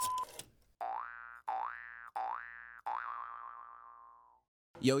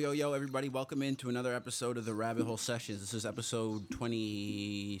Yo, yo, yo, everybody, welcome into another episode of the Rabbit Hole Sessions. This is episode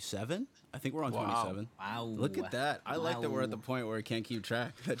 27. I think we're on 27. Wow. Look at that. I like that we're at the point where we can't keep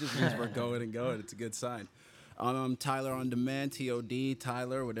track. That just means we're going and going. It's a good sign. I'm Tyler on Demand, TOD,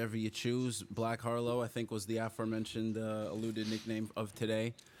 Tyler, whatever you choose. Black Harlow, I think, was the aforementioned alluded nickname of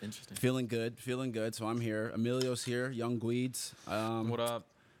today. Interesting. Feeling good. So I'm here. Emilio's here, Young Guides. What up?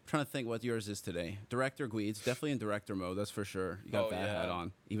 Trying to think what yours is today. Director Guides, definitely in director mode, that's for sure. You got that hat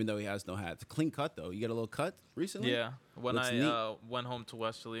on, even though he has no hat. It's a clean cut, though. You get a little cut recently? Yeah. When Looks I went home to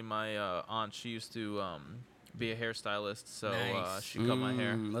Westerly, my aunt, she used to be a hairstylist, so Nice. she cut my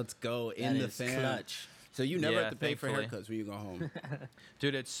hair. Let's go That in the is fan. clutch. So you never Yeah, have to pay for thankfully. haircuts when you go home.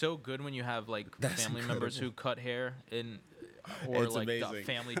 Dude, it's so good when you have like That's family members who cut hair or It's like amazing.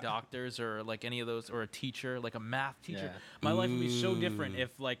 family doctors or like any of those, or a teacher, like a math teacher. Yeah. My life would be so different if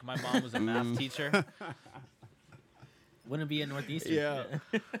like my mom was a math teacher. Wouldn't be at Northeastern. Yeah.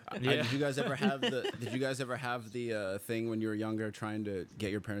 Yeah. Did you guys ever have the thing when you were younger trying to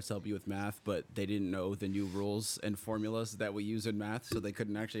get your parents to help you with math, but they didn't know the new rules and formulas that we use in math, so they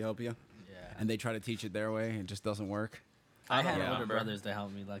couldn't actually help you? Yeah. And they try to teach it their way, and it just doesn't work. I had don't older remember. brothers that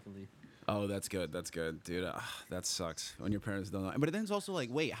helped me, luckily. Oh, that's good, dude. That sucks when your parents don't know. But then it's also like,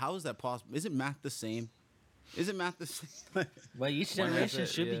 wait, how is that possible? Isn't math the same? Isn't math the same? Well, each When is generation it?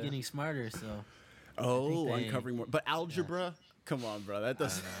 should Yeah. be getting smarter, so. Oh, they- uncovering more. But algebra, come on, bro. That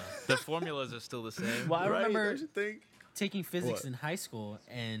doesn't. The formulas are still the same. Well, I remember Don't you think? taking physics What? in high school,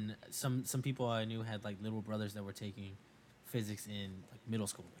 and some people I knew had like little brothers that were taking physics in like middle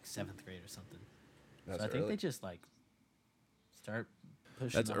school, like 7th grade or something. That's so I think early. they just like start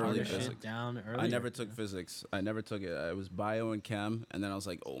pushing That's the early harder physics. shit down early. I never took physics. I never took it. I was bio and chem, and then I was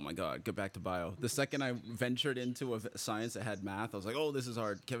like, oh my god, get back to bio. The second I ventured into a science that had math, I was like, oh, this is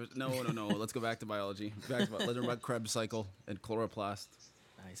hard. No, let's go back to biology. Let's learn about Krebs cycle and chloroplast.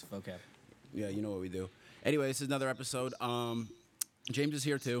 Nice vocab. Yeah, you know what we do. Anyway, this is another episode. James is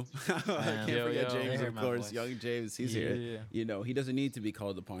here too. I can't Yo, forget yo. James, They heard of my course. voice. Young James, he's Yeah, here. yeah. You know, he doesn't need to be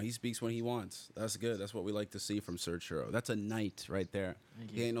called upon. He speaks when he wants. That's good. That's what we like to see from Sir Churro. That's a knight right there.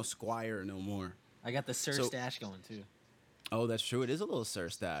 Thank He you. ain't no squire no more. I got the Sir So- stash going too. Oh, that's true. It is a little Sir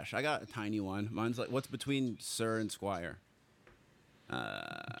stash. I got a tiny one. Mine's like, what's between Sir and Squire?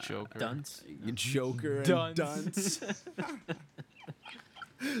 Joker. Dunce. Joker and Dunce. Dunce.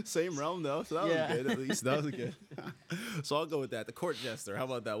 Same realm though, so that Yeah. was good. At least that was good. So I'll go with that. The court jester. How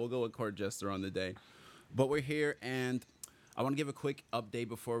about that? We'll go with court jester on the day. But we're here, and I want to give a quick update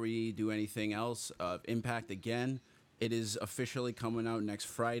before we do anything else. Impact again. It is officially coming out next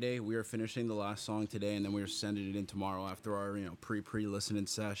Friday. We are finishing the last song today, and then we're sending it in tomorrow after our pre-listening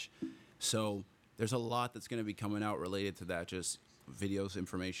sesh. So there's a lot that's going to be coming out related to that, just videos,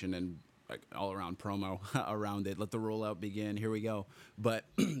 information, and like all around promo around it. Let the rollout begin. Here we go. But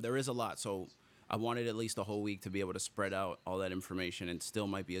there is a lot, so I wanted at least a whole week to be able to spread out all that information, and still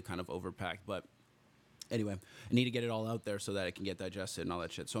might be a kind of overpacked, but anyway, I need to get it all out there so that it can get digested and all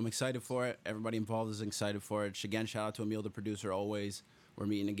that shit. So I'm excited for it. Everybody involved is excited for it. Again, shout out to Emil, the producer, always. We're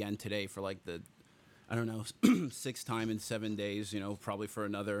meeting again today for like the, I don't know, 6th time in 7 days, probably for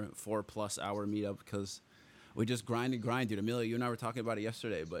another 4+ hour meetup, because we just grind, dude. Emilio, you and I were talking about it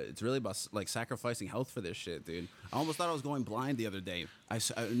yesterday, but it's really about like sacrificing health for this shit, dude. I almost thought I was going blind the other day.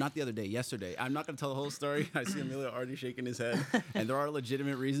 Not the other day, yesterday. I'm not going to tell the whole story. I see Emilio already shaking his head, and there are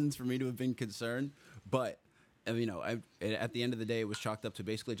legitimate reasons for me to have been concerned, but at the end of the day, it was chalked up to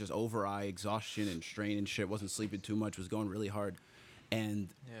basically just over-eye exhaustion and strain and shit. Wasn't sleeping too much, was going really hard, and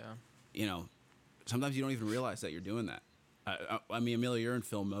Yeah. sometimes you don't even realize that you're doing that. I mean, Emilio, you're in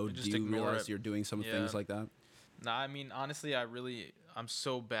film mode. Just Do you ignore realize it. you're doing some Yeah. things like that? Nah, I mean, honestly, I'm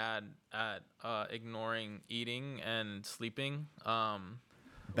so bad at ignoring eating and sleeping.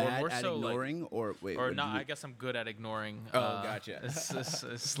 Bad more at so, like- ignoring, or wait, Or what not, do you- I guess I'm good at ignoring. Oh, gotcha.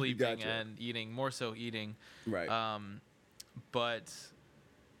 Sleeping Gotcha. and eating, more so eating. right. But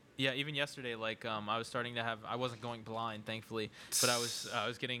yeah, even yesterday, like I was starting to have, I wasn't going blind, thankfully, but I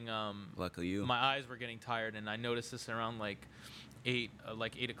was getting Luckily you. my eyes were getting tired, and I noticed this around like 8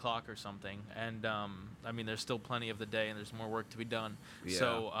 o'clock or something. And I mean, there's still plenty of the day, and there's more work to be done. Yeah,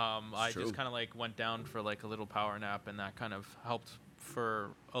 So I true. just kind of like went down for like a little power nap, and that kind of helped for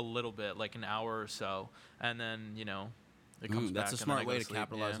a little bit, like an hour or so, and then it comes back. That's a and then I smart go way to sleep.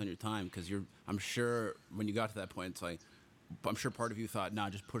 capitalize Yeah. on your time, because I'm sure when you got to that point, it's like, I'm sure part of you thought, nah,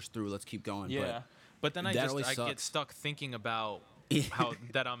 just push through, let's keep going. Yeah, but then that always I get sucks. stuck thinking about how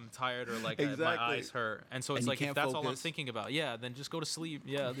that I'm tired or like Exactly. my eyes hurt. And so And it's you like if can't that's all I'm focus. thinking about, yeah, then just go to sleep.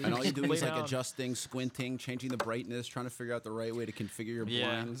 Yeah, And all you're doing lay is like down. adjusting, squinting, changing the brightness, trying to figure out the right way to configure your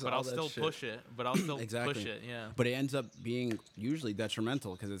Yeah, blinds. but all I'll that still shit. push it. But I'll still Exactly. push it. Yeah. But it ends up being usually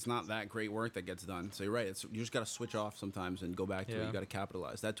detrimental because it's not that great work that gets done. So you're right. You just got to switch off sometimes and go back to it. Yeah. You got to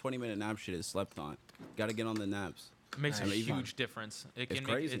capitalize. That 20-minute nap shit is slept on. Got to get on the naps. It makes a Nice. huge difference. It It's can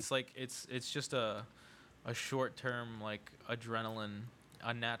make crazy. it's like it's just a short term like adrenaline,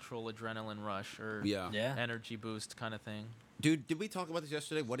 a natural adrenaline rush or Yeah. Yeah. energy boost kind of thing. Dude, did we talk about this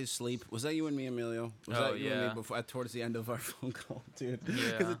yesterday? What is sleep? Was that you and me, Emilio? Was Oh, that you and yeah. me before, towards the end of our phone call, dude? Because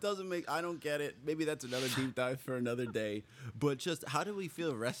Yeah. it doesn't make. I don't get it. Maybe that's another deep dive for another day. But just how do we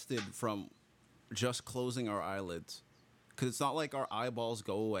feel rested from just closing our eyelids? Because it's not like our eyeballs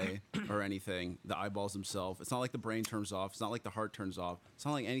go away or anything. The eyeballs themselves. It's not like the brain turns off. It's not like the heart turns off. It's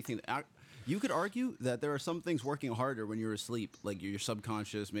not like anything. You could argue that there are some things working harder when you're asleep, like your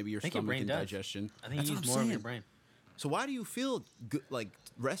subconscious, maybe your I think your stomach brain and does. digestion. I think That's you what use I'm more of your saying. brain. So why do you feel good, like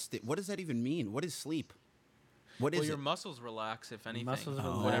rested? What does that even mean? What is sleep? What Well, is your it? muscles relax if anything. muscles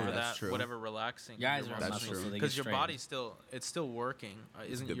are whatever relaxed. That's true. whatever relaxing. Your eyes are That's muscles, true. so they get Because your strained. body's still working.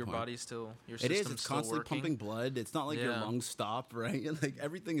 Isn't good your point. body still your It system's is. It's still constantly working? pumping blood. It's not like your Yeah. lungs stop, right? Like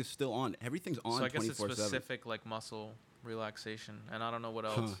everything is still on. Everything's on So I guess it's 24/7. specific like muscle relaxation, and I don't know what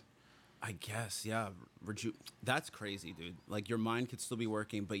else. Huh. I guess, yeah. That's crazy, dude. Like your mind could still be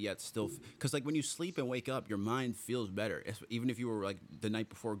working, but yet still, because like when you sleep and wake up, your mind feels better. Even if you were like the night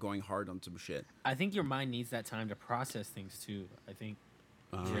before going hard on some shit. I think your mind needs that time to process things too. I think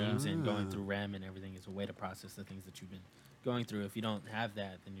dreams and going through REM and everything is a way to process the things that you've been going through. If you don't have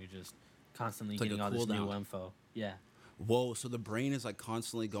that, then you're just constantly It's like getting a all this new cooldown. info. Yeah. Whoa! So the brain is like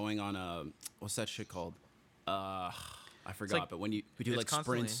constantly going on a what's that shit called? I forgot. like- but when you do it's like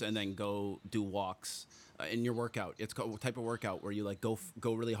constantly- sprints and then go do walks in your workout, it's called type of workout where you like go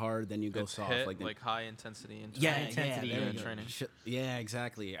really hard, then you go It's soft, hit, like, like high intensity and yeah, high intensity yeah, there you go. training. Yeah,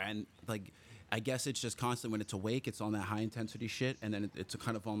 exactly. And like, I guess it's just constant when it's awake, it's on that high intensity shit, and then it's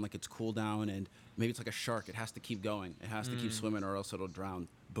kind of on like its cool down, and maybe it's like a shark. It has to keep going. It has to keep swimming, or else it'll drown.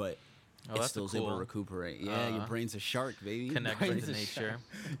 But Oh, it that's still is able to cool. recuperate. Yeah, your brain's a shark, baby. Connection Brain's to a nature.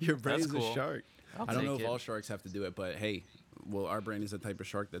 Your brain's cool. a shark. I'll I don't know take if it. all sharks have to do it, but hey, well, our brain is the type of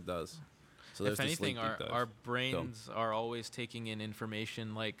shark that does. So there's If the anything, sleep deep dive. our brains are always taking in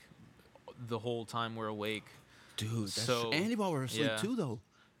information like the whole time we're awake. Dude, that's so- true. And while we're asleep yeah. too, though,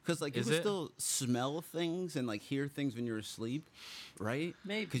 because like you Is can it? still smell things and like hear things when you're asleep, right?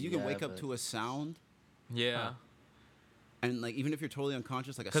 Maybe, Because you can yeah, wake up but- to a sound, Yeah, and like even if you're totally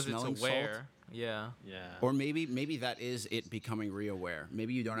unconscious, like a because smelling it's aware. salt, Yeah. Yeah. or maybe that is it becoming re-aware.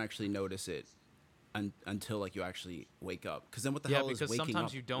 Maybe you don't actually notice it until like you actually wake up. Because then what the Yeah, hell is because waking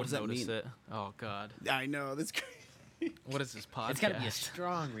sometimes up? you What don't does that notice mean? it. Oh God, I know that's crazy. what is this podcast? It's got to be a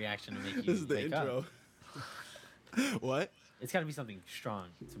strong reaction to make you This is the wake intro. up. What? It's got to be something strong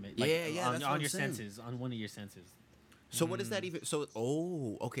to make. Yeah, yeah, On, that's what on I'm your saying. senses, on one of your senses. So what does that even? So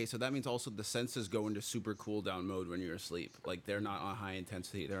okay. So that means also the senses go into super cool down mode when you're asleep. Like they're not on high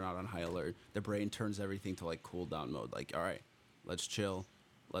intensity. They're not on high alert. The brain turns everything to like cool down mode. Like all right, let's chill.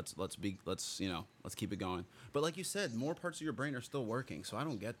 Let's keep it going. But like you said, more parts of your brain are still working. So I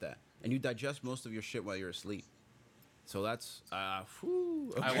don't get that. And you digest most of your shit while you're asleep. So that's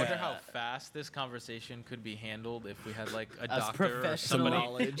whew, I okay. wonder how fast this conversation could be handled if we had like a Us doctor or professional somebody,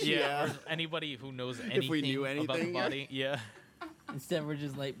 knowledge, yeah, yeah. or anybody who knows anything, we knew about the anything, yeah. body. Yeah. Instead, we're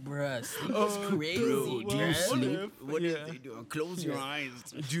just like, bruh, sleep Oh, is crazy, bro, bruh. do you sleep? What is Yeah. they doing? Close your eyes.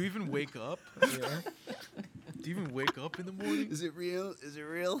 Do you even wake up? Yeah. Do you even wake up in the morning? Is it real? Is it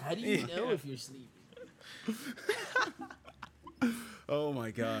real? How do you know if you're sleeping? Oh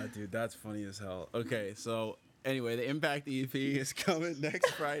my god, dude, that's funny as hell. Okay, so anyway, the Impact EP is coming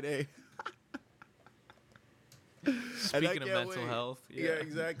next Friday. And I Speaking of can't mental wait. health, Yeah,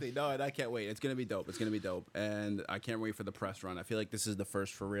 exactly. No, and I can't wait. It's gonna be dope. It's gonna be dope, and I can't wait for the press run. I feel like this is the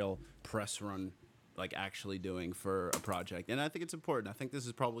first for real press run, like actually doing for a project, and I think it's important. I think this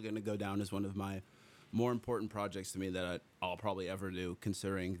is probably gonna go down as one of my more important projects to me that I'll probably ever do,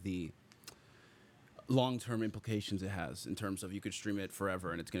 considering the long-term implications it has in terms of you could stream it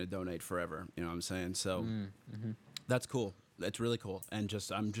forever and it's going to donate forever. You know what I'm saying? So that's cool. That's really cool. And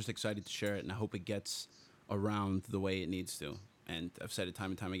I'm just excited to share it, and I hope it gets around the way it needs to. And I've said it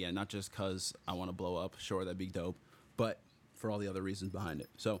time and time again, not just because I want to blow up. Sure, that'd be dope. But for all the other reasons behind it.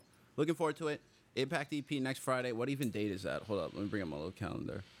 So looking forward to it. Impact EP next Friday. What even date is that? Hold up. Let me bring up my little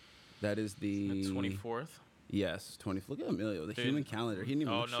calendar. That is the 24th. Yes, 20. Look at Emilio, the Dude. human calendar. He didn't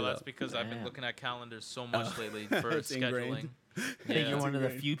even Oh look no, shit that's up. because I've been Damn. looking at calendars so much lately for It's scheduling. ingrained. I think you're Yeah. one of the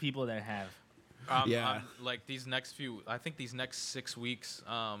ingrained. few people that have. Yeah. Like these next few, I think these next 6 weeks,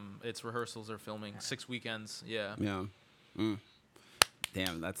 it's rehearsals or filming. 6 weekends. Yeah. Yeah. Mm.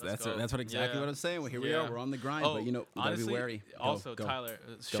 Damn, that's Let's go. what exactly Yeah. what I'm saying. Well, here we Yeah. are. We're on the grind, Oh, but you know, we gotta be honestly, wary. Go, also, go. Tyler,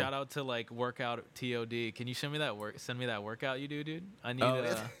 shout out to like workout TOD. Can you send me that Send me that workout you do, dude. I need. Oh,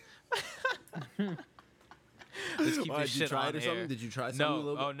 Let's keep Why, this did you shit try on it or air. something? Did you try something a No,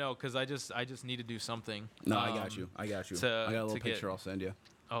 little bit? oh no, because I just need to do something. No, I got you. I got you. to- I got a to little get- picture I'll send you.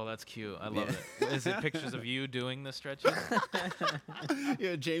 Oh, that's cute. I love it. Is it pictures of you doing the stretches?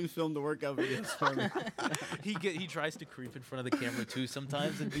 Yeah, James filmed the workout videos for me. He tries to creep in front of the camera too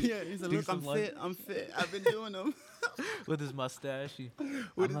sometimes and Yeah, he's like, do look, I'm some, like- fit. I'm fit. I've been doing them. with his mustache.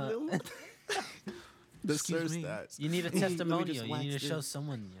 With his I'm a- little... the Excuse Sir me. stats. You need a Let me just testimonial. You wax need to show this.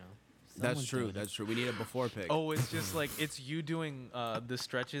 someone. That's someone's true. doing it. That's true. We need a before pic. Oh, it's just like it's you doing the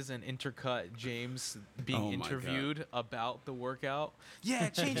stretches and intercut James being Oh my God. interviewed about the workout. Yeah,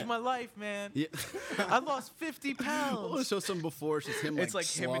 it changed my life, man. Yeah. I lost 50 I want to pounds. show some before. It's just him It's like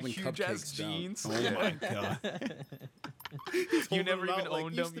like him in slobbing huge ass cupcakes down. jeans. Oh Yeah. my God. You holding never them even out like,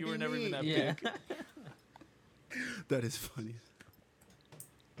 owned "Used them. to You were be never even me." that Yeah. big. That is funny.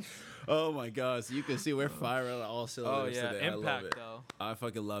 Oh my God! So you can see we're firing on all Oh cylinders yeah, today. I love impact it. though. I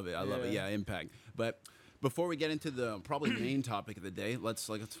fucking love it. I love it. Yeah. Yeah, impact. But before we get into the probably main topic of the day,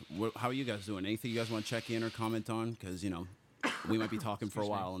 how are you guys doing? Anything you guys want to check in or comment on? Because you know, we might be talking for a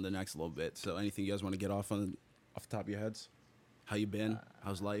while in the next little bit. So anything you guys want to get off the top of your heads? How you been?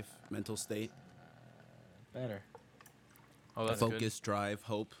 How's life? Mental state? Better. Oh, that's Focus, drive,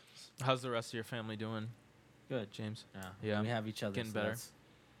 hope. good. How's the rest of your family doing, Good. James? Yeah. Yeah. We have each other. Getting so better. that's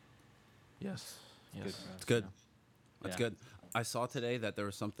Yes. good Yes. for us, It's good. you know. That's Yeah. good. I saw today that there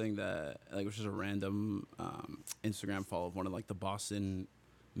was something that like it was just a random Instagram follow of one of like the Boston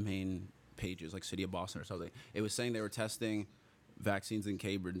main pages, like City of Boston or something. It was saying they were testing vaccines in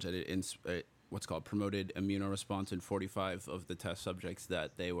Cambridge and it what's called promoted immunoresponse in 45 of the test subjects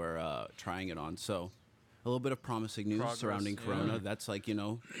that they were trying it on. So a little bit of promising news Progress, surrounding yeah. Corona. That's like, you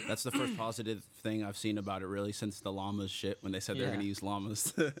know, that's the first positive thing I've seen about it really since the llamas shit when they said they're Yeah. going to use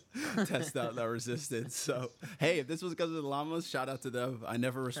llamas to test out that resistance. So, hey, if this was because of the llamas, shout out to them. I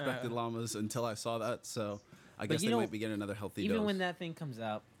never respected llamas until I saw that. So I guess you they know, might be getting another healthy Even dose. when that thing comes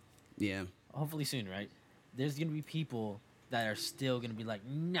out, Yeah. hopefully soon, right? There's gonna be people that are still gonna be like,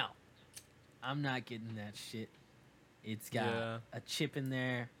 no, I'm not getting that shit. It's got Yeah. a chip in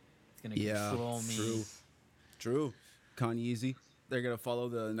there. It's gonna Yeah, control me. True. Kanye. They're going to follow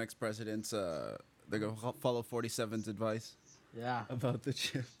the next president's, they're going to follow 47's advice Yeah. about the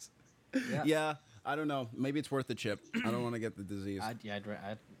chips. Yeah. Yeah, I don't know. Maybe it's worth the chip. I don't want to get the disease. I'd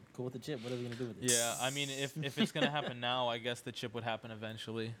cool with the chip. What are we gonna do with it? Yeah, I mean, if it's gonna happen now, I guess the chip would happen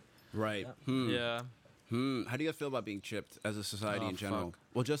eventually. Right. Yeah. Yeah. How do you guys feel about being chipped as a society Oh, in general? fuck.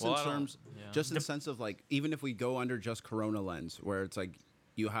 Well, just Well, in I don't- terms, yeah. just in the sense of like, even if we go under just Corona lens, where it's like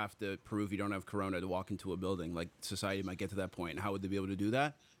you have to prove you don't have Corona to walk into a building, like society might get to that point. And how would they be able to do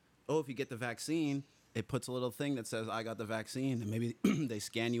that? Oh, if you get the vaccine, it puts a little thing that says I got the vaccine, and maybe they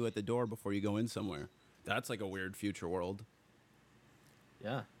scan you at the door before you go in somewhere. That's like a weird future world.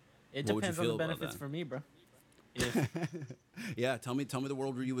 Yeah. It What would you depends on feel the about benefits that? for me, bro. If Yeah, tell me the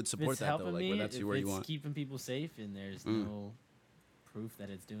world where you would if support it's that though, helping like me, where that's if where you it's want. keeping people safe, and there's no proof that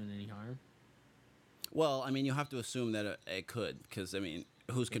it's doing any harm. Well, I mean, you have to assume that it could, because I mean,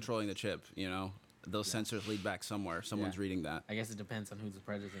 who's controlling the chip? You know, those sensors lead back somewhere. Someone's Yeah. reading that. I guess it depends on who the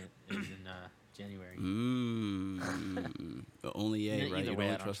president is in January. Only Either yay, right? You way,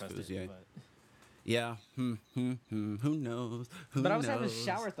 don't I don't trust trust who's it. yay. But, Yeah. Who knows? Who but I was knows? having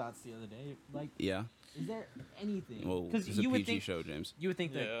shower thoughts the other day. Like, Yeah. is there anything? Well, Because it's a you would PG think show, James. you would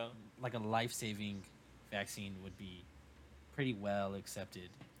think that Yeah. like a life-saving vaccine would be pretty well accepted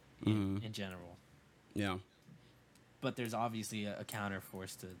Mhm. in general. Yeah. But there's obviously a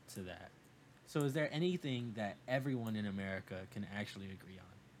counterforce to that. So is there anything that everyone in America can actually agree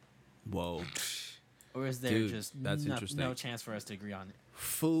on? Whoa. Or is there Dude, that's that's no interesting. chance for us to agree on it?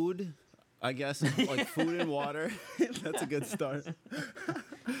 Food, I guess, like food and water. That's a good start. The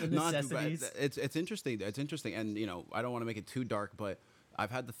Not too bad. necessities. It's interesting. It's interesting, and you know, I don't want to make it too dark, but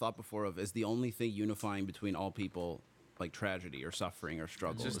I've had the thought before of is the only thing unifying between all people like tragedy or suffering or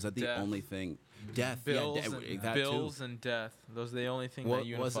struggle? Just Is that the death. only thing? Death. Bills, yeah, and, that bills too. and death. Those are the only thing What that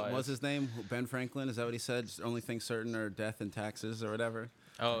unifies. was his name? Ben Franklin? Is that what he said? Just the only thing certain are death and taxes or whatever.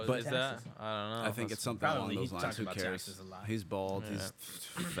 Oh, But- is that? I don't know. I think it's something Probably. along He those lines. talks Who about cares? taxes a lot. He's bald. Yeah.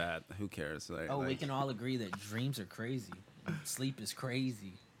 He's fat. Who cares? Like, Oh, we like- can all agree that dreams are crazy. Sleep is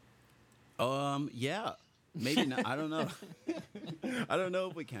crazy. Yeah. Maybe not. I don't know. I don't know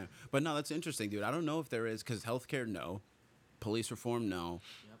if we can. But no, that's interesting, dude. I don't know if there is, because healthcare, no. Police reform, no.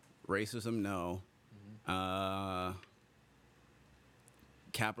 Yep. Racism, no.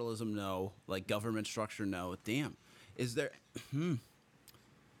 Capitalism, no. Like government structure, no. Damn. Is there,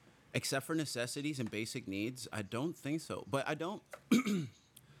 except for necessities and basic needs, I don't think so. But I don't,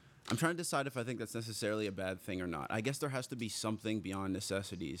 I'm trying to decide if I think that's necessarily a bad thing or not. I guess there has to be something beyond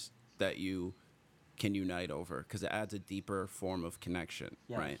necessities that you can unite over because it adds a deeper form of connection,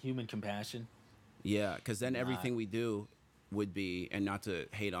 Yeah, right? human compassion. Yeah, because then Not- everything we do would be, and not to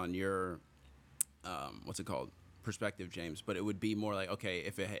hate on your, what's it called, perspective, James, but it would be more like, okay,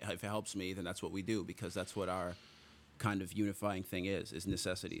 if it helps me, then that's what we do because that's what our kind of unifying thing is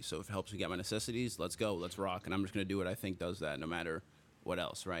necessity. So if it helps me get my necessities, let's go, let's rock, and I'm just gonna do what I think does that, no matter what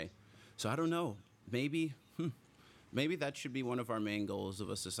else, right? So I don't know, maybe that should be one of our main goals of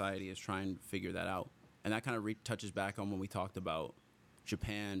a society is try and figure that out, and that kind of touches back on when we talked about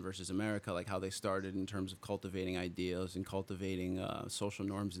Japan versus America, like how they started in terms of cultivating ideas and cultivating social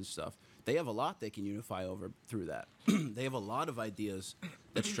norms and stuff. They have a lot they can unify over through that. They have a lot of ideas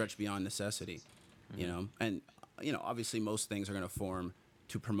that stretch beyond necessity, you know? And, you know, obviously most things are going to form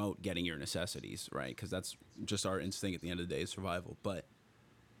to promote getting your necessities, right? Because that's just our instinct at the end of the day is survival. But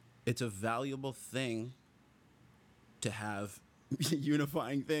it's a valuable thing to have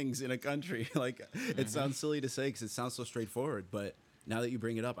unifying things in a country. Like, it sounds silly to say because it sounds so straightforward, but now that you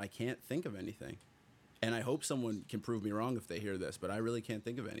bring it up, I can't think of anything. And I hope someone can prove me wrong if they hear this, but I really can't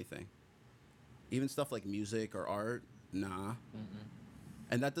think of anything. Even stuff like music or art, nah.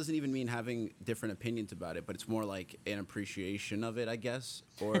 And that doesn't even mean having different opinions about it, but it's more like an appreciation of it, I guess.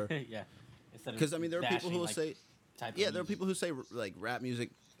 Or Yeah. Instead of because I mean, there are people bashing, who will like, say, type of yeah, there are music. people who say like rap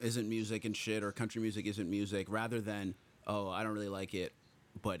music isn't music and shit, or country music isn't music, rather than, oh, I don't really like it,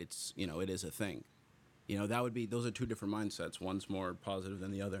 but it's, you know, it is a thing. You know, that would be, those are two different mindsets. One's more positive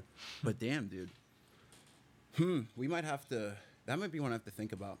than the other. But damn, dude. We might have to, that might be one I have to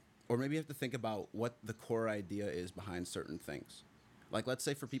think about. Or maybe you have to think about what the core idea is behind certain things. Like, let's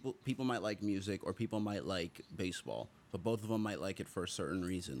say for people might like music or people might like baseball, but both of them might like it for a certain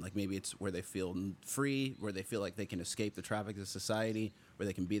reason. Like maybe it's where they feel free, where they feel like they can escape the traffic of society, where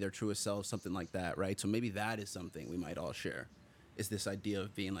they can be their truest selves, something like that, right? So maybe that is something we might all share, is this idea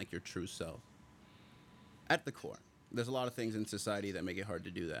of being like your true self. At the core, there's a lot of things in society that make it hard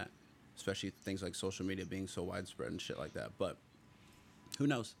to do that, especially things like social media being so widespread and shit like that. But who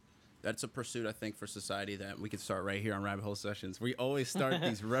knows? That's a pursuit, I think, for society that we could start right here on Rabbit Hole Sessions. We always start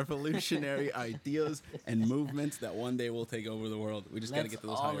these revolutionary ideas and movements that one day will take over the world. We just got to Let's get to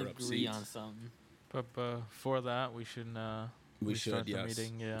those all higher up agree seats. on something. But before that, we should We should, restart the yes.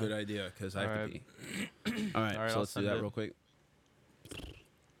 meeting. Yeah. Good idea, because I have All to pee. All right, All right, so I'll let's do send that it. real quick.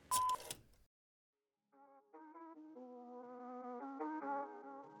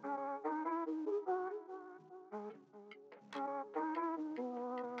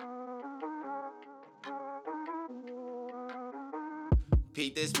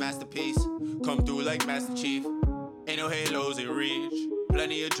 Peep this masterpiece, come through like Master Chief. Ain't no halos in reach,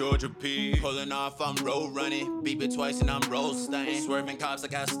 plenty of Georgia P. Pulling off, I'm road running, beep it twice and I'm roll stunting. Swerving cops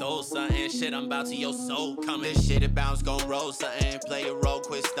like I stole something, shit I'm about to your soul coming. This shit it bounce, gon' roll something. Play a roll,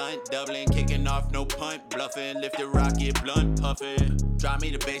 quit stunt, doubling, kicking off, no punt. Bluffing, lift it, rocket, blunt, puffing. Drop me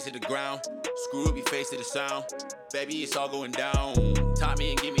the base of the ground, screw up your face to the sound. Baby, it's all going down, top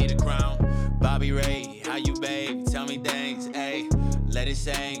me and give me the crown. Bobby Ray, how you babe? Tell me things, ayy. Let it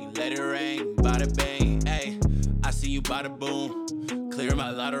sing, let it ring, bada bang, ayy. I see you bada boom. Clear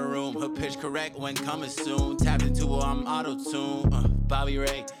my lot of room. Her pitch correct when coming soon. Tapped into her, I'm auto-tune. Bobby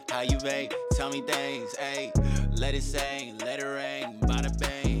Ray, how you babe? Tell me things, ayy. Let it sing, let it ring, bada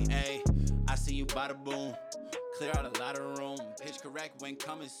bang, ayy. I see you bada boom. Clear out a lot of room. Pitch correct when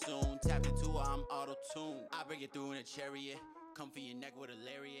coming soon. Tapped into her, I'm auto-tune. I bring it through in a chariot. Come for your neck with a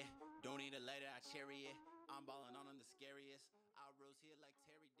lariat. Don't need a lighter, I chariot. I'm balling on the scariest. I rose here like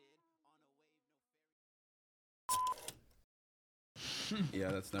Terry did. On a wave, no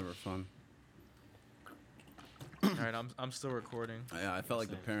Yeah, that's never fun. All right, I'm still recording. Yeah, I felt like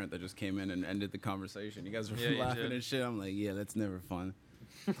the parent that just came in and ended the conversation. You guys were Yeah, you laughing did. and shit. I'm like, yeah, that's never fun.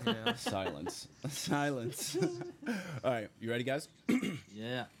 Yeah. Silence. Silence. All right, you ready, guys?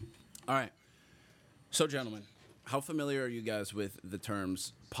 Yeah. All right. So, gentlemen, how familiar are you guys with the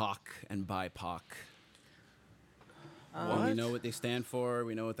terms POC and BIPOC? Well, we know what they stand for.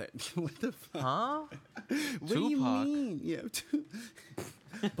 We know what that. What the fuck? Huh? What do you Tupac. mean? Yeah.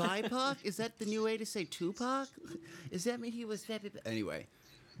 BIPOC? Is that the new way to say Tupac? Does that mean he was that? Anyway,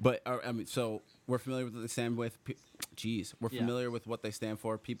 but I mean, so we're familiar with what they stand with. Jeez, we're Yeah. familiar with what they stand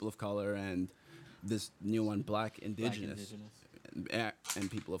for: people of color, and this new one, Black, Indigenous,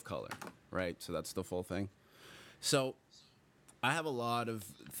 and people of color. Right. So that's the full thing. So I have a lot of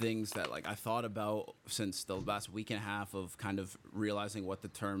things that like I thought about since the last week and a half of kind of realizing what the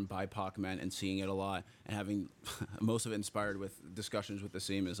term BIPOC meant and seeing it a lot and having most of it inspired with discussions with the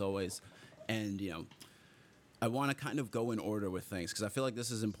team as always. And I want to kind of go in order with things because I feel like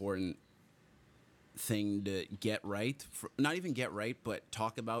this is important thing to get right, not even get right, but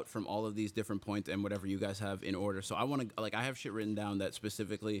talk about from all of these different points and whatever you guys have in order. So I want to I have shit written down that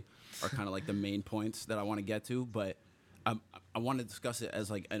specifically are kind of like the main points that I want to get to, but I want to discuss it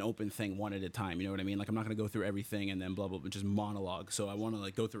as like an open thing one at a time. You know what I mean? Like I'm not going to go through everything and then blah, blah, blah, just monologue. So I want to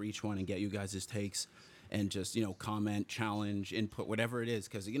like go through each one and get you guys' takes and just, comment, challenge, input, whatever it is.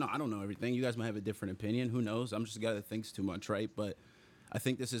 Cause I don't know everything. You guys might have a different opinion. Who knows? I'm just a guy that thinks too much. Right. But I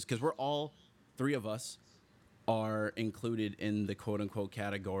think this is cause we're all three of us are included in the quote unquote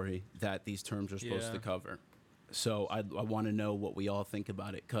category that these terms are supposed to cover. So I want to know what we all think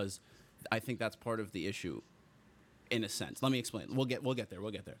about it. Cause I think that's part of the issue. In a sense, let me explain. We'll get there.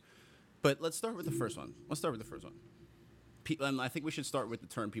 But let's start with the first one. I think we should start with the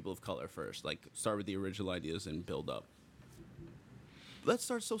term people of color first. Like start with the original ideas and build up. Let's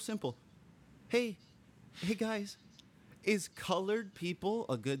start so simple. Hey guys, is colored people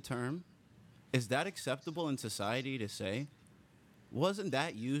a good term? Is that acceptable in society to say? Wasn't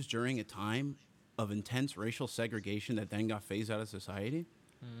that used during a time of intense racial segregation that then got phased out of society?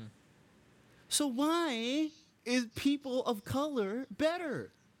 So why is people of color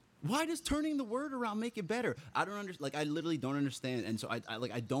better? Why does turning the word around make it better? I don't understand. Like, I literally don't understand. And so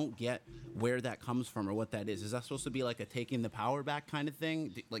I don't get where that comes from or what that is. Is that supposed to be like a taking the power back kind of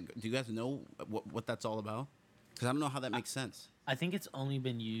thing? Do you guys know what that's all about? Because I don't know how that makes sense. I think it's only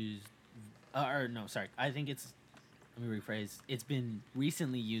been used, I think it's, let me rephrase. It's been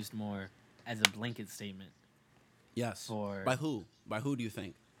recently used more as a blanket statement. Yes. By who? By who do you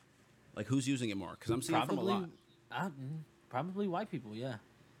think? Like, who's using it more? Because I'm seeing it from a lot. Probably white people, yeah.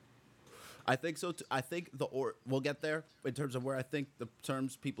 I think so, too. I think we'll get there in terms of where I think the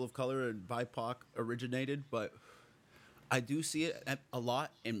terms people of color and BIPOC originated, but I do see it a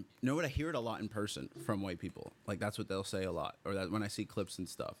lot, and I hear it a lot in person from white people. Like, that's what they'll say a lot, or that when I see clips and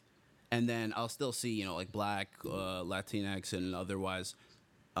stuff. And then I'll still see, like, Black, Latinx, and otherwise,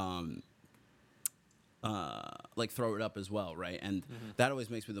 like throw it up as well, right? And that always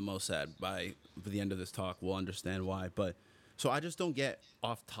makes me the most sad. By the end of this talk, we'll understand why. But so I just don't get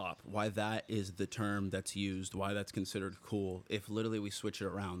off top why that is the term that's used, why that's considered cool. If literally we switch it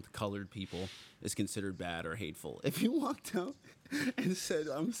around, colored people is considered bad or hateful. If you walked out and said,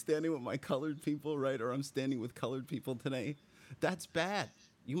 I'm standing with my colored people, right? Or I'm standing with colored people today, that's bad.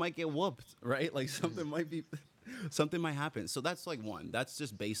 You might get whooped, right? Like something might happen. So that's like one. That's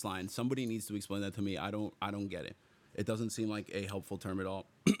just baseline. Somebody needs to explain that to me. I don't get it. It doesn't seem like a helpful term at all.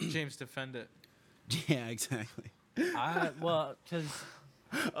 James, defend it. Yeah, exactly. Because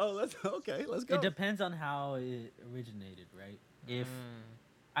that's okay. Let's go. it depends on how it originated, right? If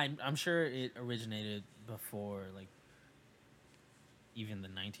I'm sure it originated before, like even the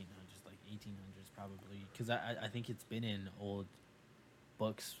 1900s, like 1800s, probably. Because I think it's been in old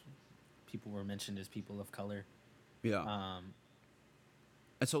books. People were mentioned as people of color. Yeah.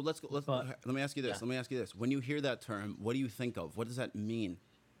 And so let me ask you this. Yeah. Let me ask you this. When you hear that term, what do you think of? What does that mean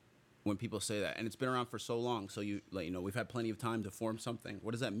when people say that? And it's been around for so long, so we've had plenty of time to form something.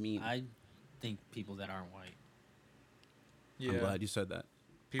 What does that mean? I think people that aren't white. Yeah. I'm glad you said that.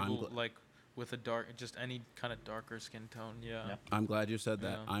 People like with a just any kind of darker skin tone. Yeah. Yep. I'm glad you said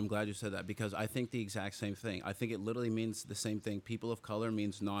that. Yeah. I'm glad you said that because I think the exact same thing. I think it literally means the same thing. People of color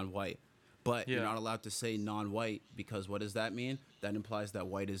means non-white. But you're not allowed to say non-white because what does that mean? That implies that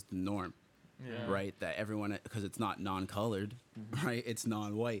white is the norm, right? That everyone, because it's not non-colored, right? It's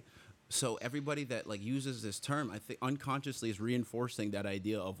non-white. So everybody that like uses this term, I think unconsciously is reinforcing that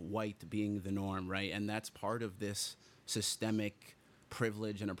idea of white being the norm, right? And that's part of this systemic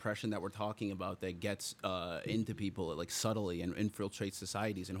privilege and oppression that we're talking about that gets into people like subtly and infiltrates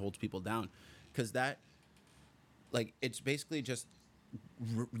societies and holds people down. Because that, like, it's basically just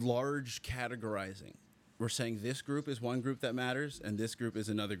large categorizing. We're saying this group is one group that matters and this group is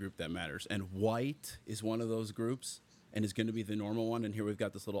another group that matters. And white is one of those groups and is going to be the normal one. And here we've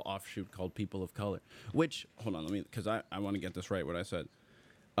got this little offshoot called people of color, which, hold on, because I want to get this right, what I said.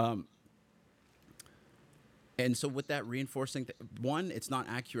 And so with that reinforcing, one, it's not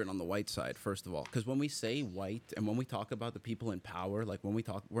accurate on the white side, first of all, because when we say white and when we talk about the people in power, like when we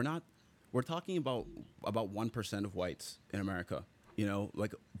talk, we're talking about 1% of whites in America,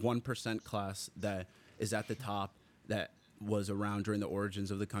 like 1% class that is at the top that was around during the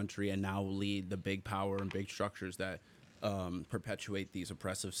origins of the country and now lead the big power and big structures that perpetuate these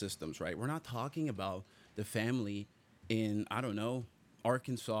oppressive systems, right? We're not talking about the family in, I don't know,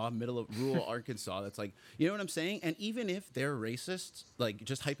 Arkansas, middle of rural Arkansas. That's like, you know what I'm saying? And even if they're racists, like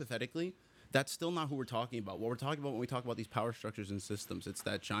just hypothetically, that's still not who we're talking about. What we're talking about when we talk about these power structures and systems, it's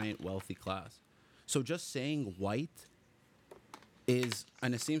that giant wealthy class. So just saying white is,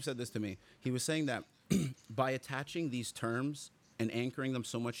 and Asim said this to me, he was saying that by attaching these terms and anchoring them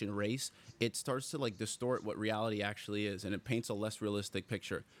so much in race, it starts to like distort what reality actually is, and it paints a less realistic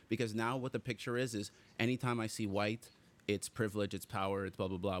picture. Because now what the picture is anytime I see white, it's privilege, it's power, it's blah,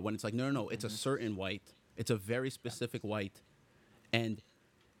 blah, blah. When it's like, no, it's a certain white. It's a very specific white. And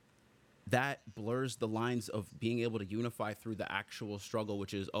that blurs the lines of being able to unify through the actual struggle,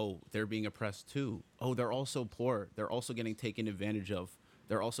 which is, oh, they're being oppressed too. Oh, they're also poor. They're also getting taken advantage of.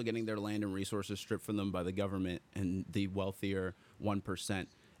 They're also getting their land and resources stripped from them by the government and the wealthier 1%.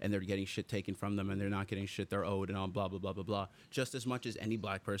 And they're getting shit taken from them, and they're not getting shit they're owed, and all blah, blah, blah, blah, blah. Just as much as any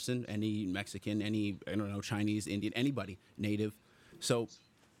black person, any Mexican, any, I don't know, Chinese, Indian, anybody, native. So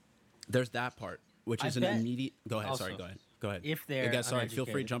there's that part, which is an immediate... Go ahead, also, sorry, go ahead. If they're sorry, feel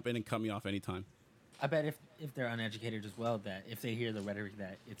free to uneducated- jump in and cut me off anytime. I bet if they're uneducated as well, that if they hear the rhetoric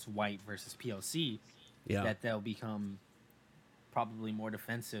that it's white versus POC, Yeah. that they'll become probably more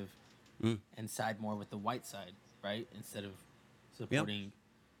defensive and side more with the white side, right? Instead of supporting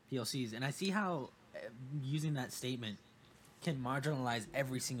POCs. And I see how using that statement can marginalize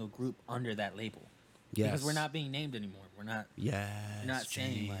every single group under that label. Yes. Because we're not being named anymore. We're not Yes. You're not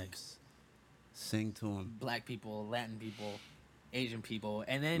saying, like, James. Sing to him. black people, Latin people, Asian people,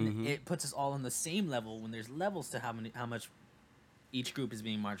 and then it puts us all on the same level when there's levels to how much each group is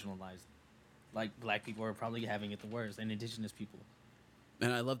being marginalized. Like black people are probably having it the worst, and indigenous people.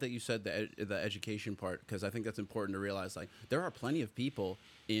 And I love that you said the education part, because I think that's important to realize. Like, there are plenty of people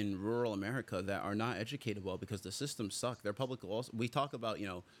in rural America that are not educated well because the systems suck. Their public laws. We talk about,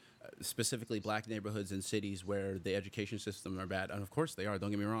 specifically black neighborhoods and cities where the education system are bad, and of course they are.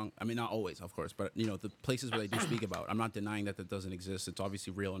 Don't get me wrong. I mean, not always, of course, but the places where they do speak about. I'm not denying that doesn't exist. It's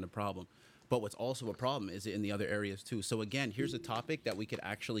obviously real and a problem. But what's also a problem is it in the other areas too. So again, here's a topic that we could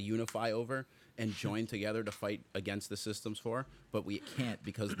actually unify over and join together to fight against the systems for, but we can't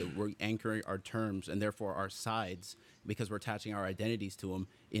because we're anchoring our terms and therefore our sides, because we're attaching our identities to them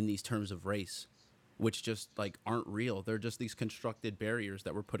in these terms of race, which just like aren't real. They're just these constructed barriers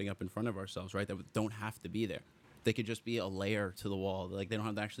that we're putting up in front of ourselves, right? That don't have to be there. They could just be a layer to the wall. Like, they don't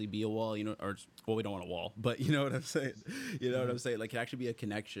have to actually be a wall, or we don't want a wall, but you know what I'm saying? You know what I'm saying? Like, it can actually be a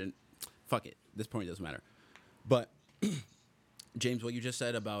connection. Fuck it. This point doesn't matter. But James, what you just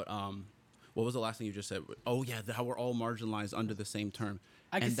said about what was the last thing you just said? Oh yeah, how we're all marginalized under the same term.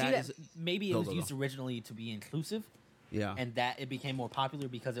 I can see that maybe it was Go. used originally to be inclusive, Yeah. and that it became more popular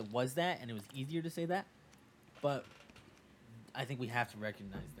because it was that, and it was easier to say that. But I think we have to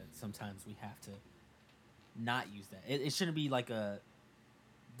recognize that sometimes we have to not use that. It shouldn't be like the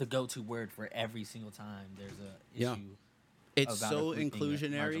go-to word for every single time there's a issue. Yeah. It's about so a group being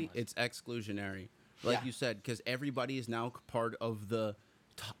inclusionary, marginalized. it's exclusionary. Like Yeah. you said, because everybody is now part of the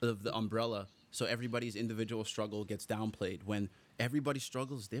umbrella. So everybody's individual struggle gets downplayed when everybody's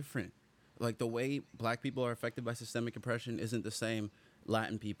struggle is different. Like, the way black people are affected by systemic oppression isn't the same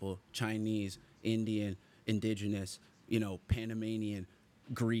Latin people, Chinese, Indian, indigenous, Panamanian,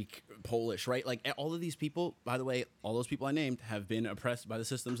 Greek, Polish, right? Like, all of these people, by the way, all those people I named have been oppressed by the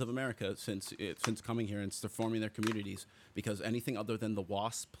systems of America since coming here and forming their communities. Because anything other than the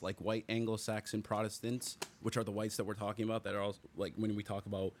WASP, like white Anglo-Saxon Protestants, which are the whites that we're talking about, that are also, like, when we talk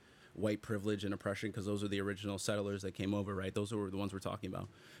about white privilege and oppression, because those are the original settlers that came over, right? Those are the ones we're talking about.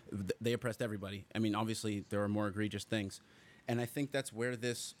 They oppressed everybody. I mean, obviously, there are more egregious things. And I think that's where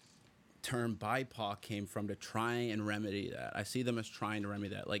this term BIPOC came from, to try and remedy that. I see them as trying to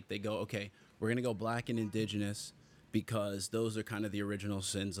remedy that. Like, they go, okay, we're going to go black and indigenous because those are kind of the original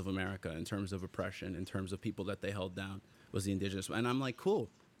sins of America in terms of oppression, in terms of people that they held down, was the indigenous. And I'm like, cool.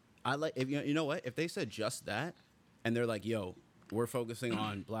 I like, if you know what? If they said just that, and they're like, yo, we're focusing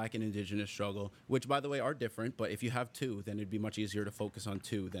on black and indigenous struggle, which, by the way, are different, but if you have two, then it'd be much easier to focus on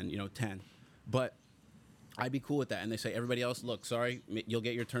two than, 10. But I'd be cool with that. And they say, everybody else, look, sorry, you'll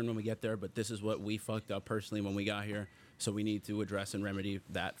get your turn when we get there, but this is what we fucked up personally when we got here, so we need to address and remedy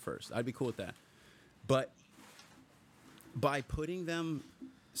that first. I'd be cool with that. But by putting them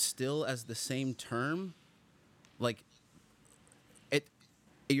still as the same term, like,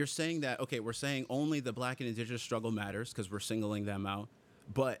 you're saying that, okay, we're saying only the black and indigenous struggle matters because we're singling them out,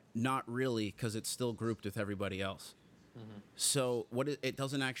 but not really, because it's still grouped with everybody else. So it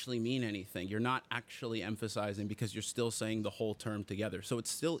doesn't actually mean anything. You're not actually emphasizing, because you're still saying the whole term together. So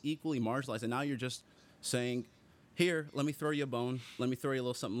it's still equally marginalized. And now you're just saying, Here, let me throw you a bone. Let me throw you a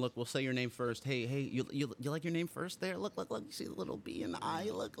little something. Look, we'll say your name first. Hey, you like your name first there? Look. You see the little B and the I?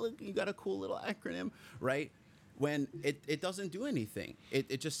 Look, you got a cool little acronym, right? When it doesn't do anything.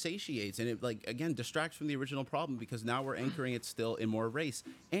 It just satiates and it, like, again, distracts from the original problem because now we're anchoring it still in more race.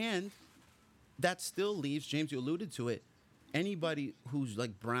 And that still leaves, James, you alluded to it, anybody who's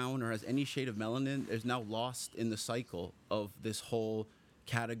like brown or has any shade of melanin is now lost in the cycle of this whole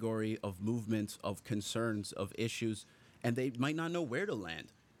category of movements, of concerns, of issues, and they might not know where to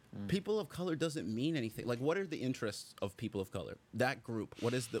land. People of color doesn't mean anything. Like, what are the interests of people of color? That group.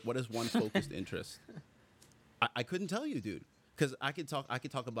 What is one focused interest? I couldn't tell you, dude, because I could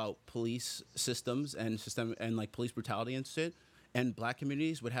talk about police systems and like police brutality and shit. And black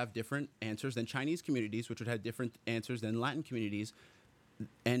communities would have different answers than Chinese communities, which would have different answers than Latin communities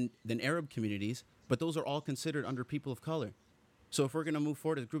and than Arab communities. But those are all considered under people of color. So if we're going to move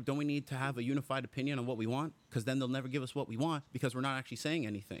forward as a group, don't we need to have a unified opinion on what we want? Because then they'll never give us what we want because we're not actually saying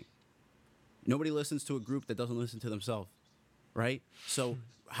anything. Nobody listens to a group that doesn't listen to themselves, right? So,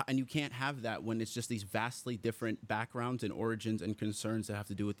 and you can't have that when it's just these vastly different backgrounds and origins and concerns that have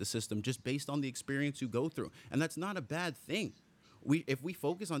to do with the system just based on the experience you go through. And that's not a bad thing. If we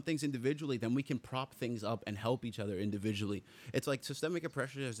focus on things individually, then we can prop things up and help each other individually. It's like systemic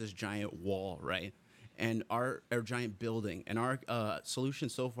oppression is this giant wall, right? And our giant building. And our solution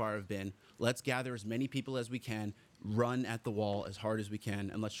so far have been, let's gather as many people as we can, run at the wall as hard as we can,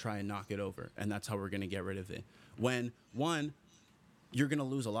 and let's try and knock it over. And that's how we're going to get rid of it. When, one, you're going to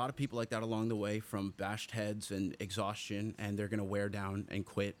lose a lot of people like that along the way from bashed heads and exhaustion, and they're going to wear down and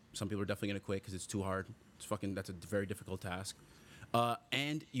quit. Some people are definitely going to quit because it's too hard. That's a very difficult task.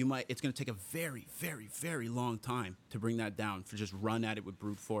 And it's going to take a very, very, very long time to bring that down, for just run at it with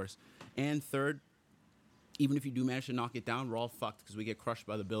brute force. And third, even if you do manage to knock it down, we're all fucked because we get crushed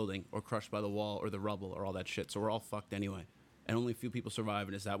by the building or crushed by the wall or the rubble or all that shit. So we're all fucked anyway. And only a few people survive.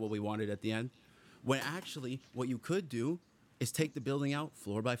 And is that what we wanted at the end? When actually what you could do is take the building out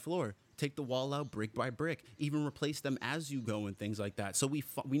floor by floor. Take the wall out brick by brick. Even replace them as you go and things like that. So we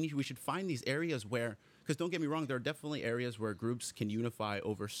should find these areas where, because don't get me wrong, there are definitely areas where groups can unify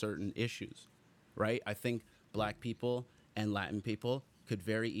over certain issues, right? I think black people and Latin people could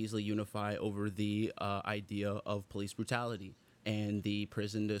very easily unify over the idea of police brutality and the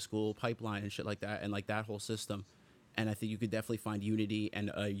prison to school pipeline and shit like that, and like that whole system. And I think you could definitely find unity and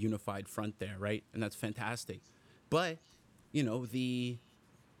a unified front there, right? And that's fantastic. But, you know, the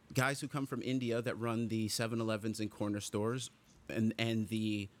guys who come from India that run the 7-Elevens and corner stores and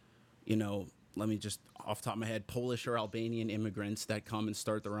the, you know, let me just off the top of my head, Polish or Albanian immigrants that come and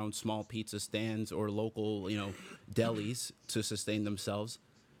start their own small pizza stands or local, you know, delis to sustain themselves,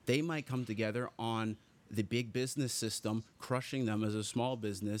 they might come together on the big business system, crushing them as a small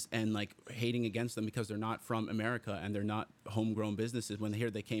business and like hating against them because they're not from America and they're not homegrown businesses. When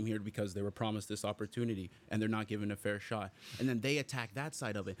they came here because they were promised this opportunity and they're not given a fair shot. And then they attack that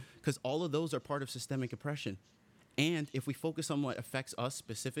side of it because all of those are part of systemic oppression. And if we focus on what affects us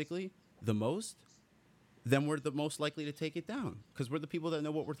specifically the most, then we're the most likely to take it down because we're the people that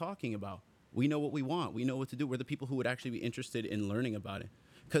know what we're talking about. We know what we want. We know what to do. We're the people who would actually be interested in learning about it.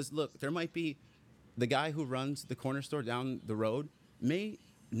 Because look, there might be the guy who runs the corner store down the road may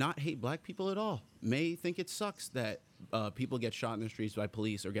not hate black people at all, may think it sucks that people get shot in the streets by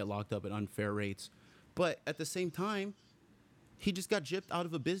police or get locked up at unfair rates. But at the same time, he just got gypped out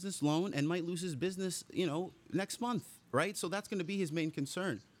of a business loan and might lose his business, you know, next month, right? So that's going to be his main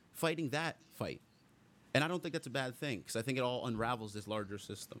concern, fighting that fight. And I don't think that's a bad thing because I think it all unravels this larger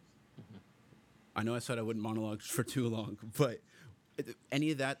system. Mm-hmm. I know I said I wouldn't monologue for too long, but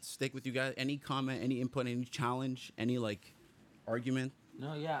any of that stick with you guys? Any comment, any input, any challenge, any like argument?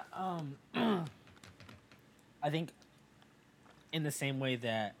 No, yeah. I think in the same way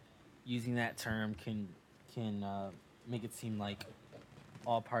that using that term can make it seem like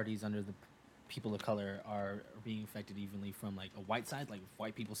all parties under the people of color are being affected evenly from like a white side. Like if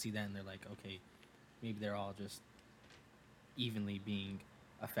white people see that and they're like, okay, maybe they're all just evenly being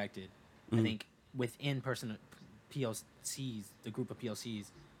affected. Mm-hmm. I think within POCs, the group of POCs,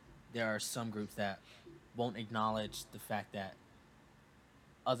 there are some groups that won't acknowledge the fact that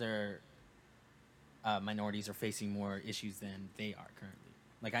other minorities are facing more issues than they are currently.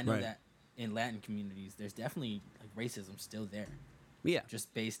 Like I know that in Latin communities, there's definitely like racism still there. Yeah.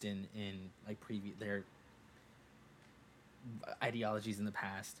 Just based in like their ideologies in the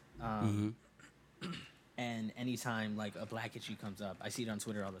past. And anytime like a black issue comes up, I see it on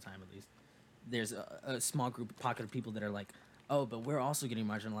Twitter all the time at least. There's a small pocket of people that are like, oh, but we're also getting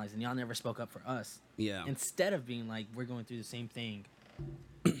marginalized and y'all never spoke up for us. Yeah. Instead of being like, we're going through the same thing,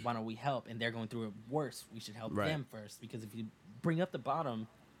 why don't we help? And they're going through it worse. We should help Right. them first, because if you bring up the bottom,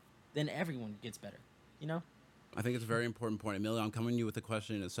 then everyone gets better. You know? I think it's a very important point. Emilio, I'm coming to you with a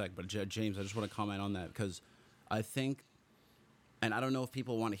question in a sec, but James, I just want to comment on that because I think, and I don't know if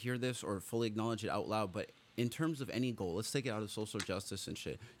people want to hear this or fully acknowledge it out loud, but in terms of any goal, let's take it out of social justice and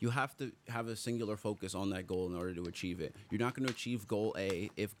shit. You have to have a singular focus on that goal in order to achieve it. You're not going to achieve goal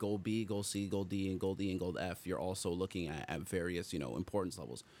A if goal B, goal C, goal D, and goal D, and goal F, you're also looking at various, importance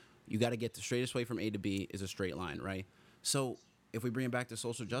levels. You got to get the straightest way from A to B is a straight line, right? So if we bring it back to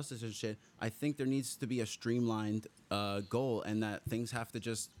social justice and shit, I think there needs to be a streamlined goal, and that things have to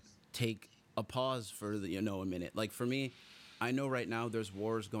just take a pause for a minute. Like for me, I know right now there's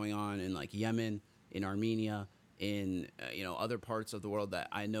wars going on in like Yemen, in Armenia, in other parts of the world that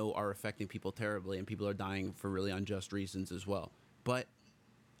I know are affecting people terribly, and people are dying for really unjust reasons as well. But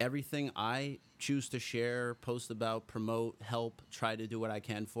everything I choose to share, post about, promote, help, try to do what I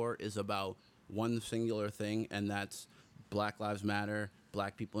can for is about one singular thing, and that's Black Lives Matter,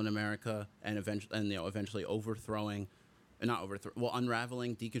 Black people in America, and eventually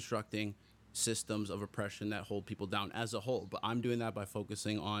unraveling, deconstructing systems of oppression that hold people down as a whole. But I'm doing that by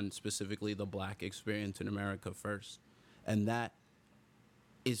focusing on specifically the Black experience in America first, and I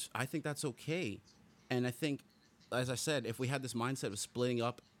think that's okay. And I think, as I said, if we had this mindset of splitting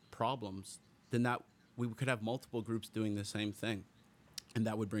up problems, then we could have multiple groups doing the same thing, and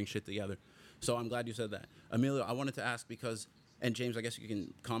that would bring shit together. So I'm glad you said that. Emilio, I wanted to ask because, and James, I guess you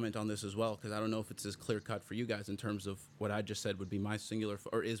can comment on this as well, because I don't know if it's as clear cut for you guys in terms of what I just said would be my singular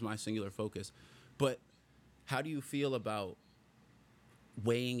focus. But how do you feel about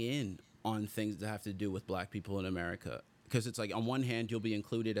weighing in on things that have to do with Black people in America? Because it's like, on one hand, you'll be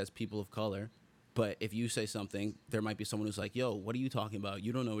included as people of color, but if you say something, there might be someone who's like, yo, what are you talking about?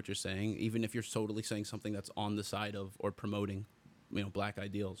 You don't know what you're saying, even if you're totally saying something that's on the side of or promoting, Black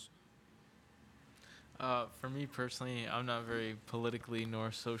ideals. For me personally, I'm not very politically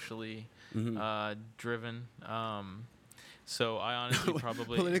nor socially driven. So I honestly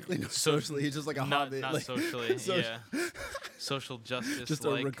probably politically nor socially. He's just like a hobbit. Not socially. Yeah. Social justice. Just a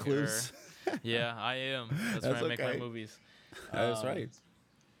recluse. Yeah, I am. That's where I make my movies. That's right.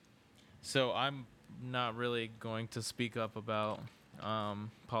 So I'm not really going to speak up about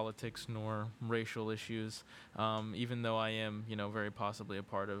politics nor racial issues, even though I am, very possibly a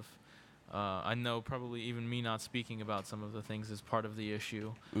part of. I know probably even me not speaking about some of the things is part of the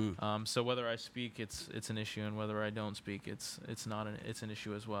issue. So whether I speak, it's an issue, and whether I don't speak, it's an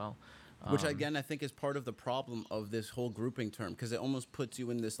issue as well. Which again, I think is part of the problem of this whole grouping term, because it almost puts you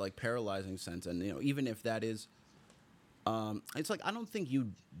in this like paralyzing sense. And even if that is, it's like I don't think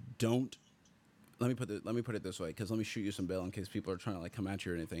you don't. Let me put it this way, because let me shoot you some bail in case people are trying to like come at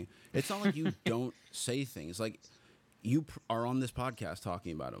you or anything. It's not like you don't say things like. You are on this podcast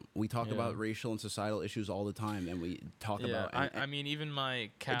talking about them. We talk about racial and societal issues all the time, and we talk about. I mean, even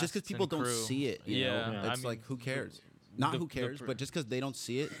my cast just because people don't see it, it's like who cares? Not who cares, but just because they don't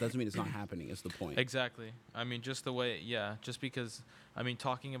see it doesn't mean it's not happening. Is the point? Exactly. I mean, just the way, just because. I mean,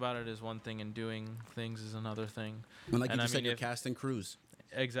 talking about it is one thing, and doing things is another thing. And like you just said, your cast and crews.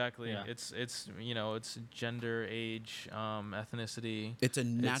 Exactly. Yeah. It's it's gender, age, ethnicity. It's a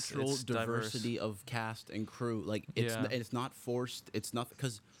natural diversity of cast and crew. Like it's not forced. It's not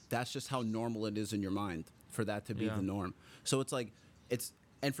because that's just how normal it is in your mind for that to be the norm. So it's like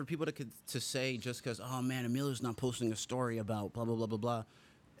and for people to say just because Emilio's not posting a story about blah blah blah blah blah,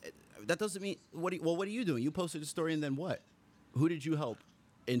 that doesn't mean what are you doing? You posted a story and then what? Who did you help?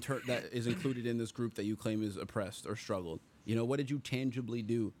 That is included in this group that you claim is oppressed or struggled. What did you tangibly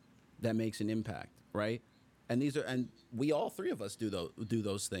do that makes an impact, right? And we all three of us do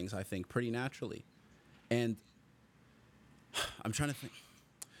those things, I think, pretty naturally. And I'm trying to think.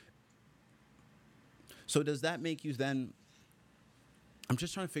 So does that make you then? I'm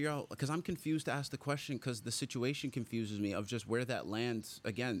just trying to figure out, because I'm confused to ask the question, because the situation confuses me of just where that lands.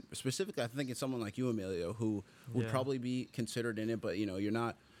 Again, specifically, I think it's someone like you, Emilio, who would probably be considered in it, but you're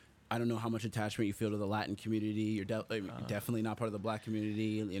not. I don't know how much attachment you feel to the Latin community. You're definitely not part of the Black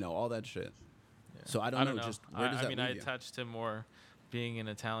community. All that shit. Yeah. So I don't know. Just where does that leave you? I attach to more being an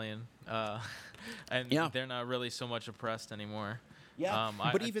Italian, and they're not really so much oppressed anymore. Yeah,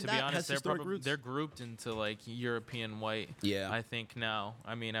 but even to that be honest, has historic roots. They're grouped into like European white. Yeah, I think now.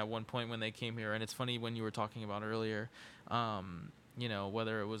 I mean, at one point when they came here, and it's funny when you were talking about earlier.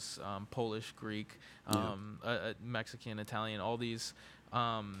 Whether it was Polish, Greek, Mexican, Italian, all these.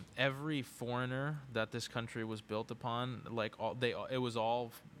 Every foreigner that this country was built upon, like it was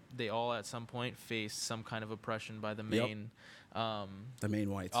all they all at some point face some kind of oppression by the Yep. main The main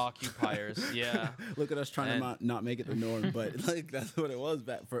whites. occupiers. Yeah. Look at us trying And- to not make it the norm, but like that's what it was.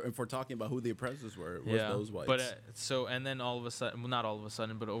 Back if we're talking about who the oppressors were, it was those whites. But so, and then all of a sudden, well, not all of a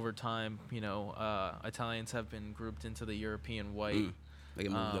sudden, but over time, Italians have been grouped into the European white they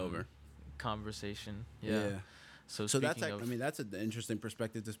get moved over. conversation. Yeah. Yeah. So that's speaking of, I mean that's an interesting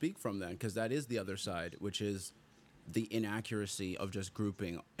perspective to speak from then, because that is the other side, which is the inaccuracy of just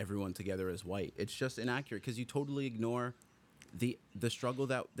grouping everyone together as white. It's just inaccurate because you totally ignore the struggle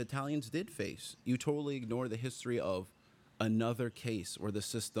that the Italians did face. You totally ignore the history of another case where the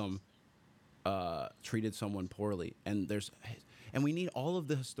system treated someone poorly, and we need all of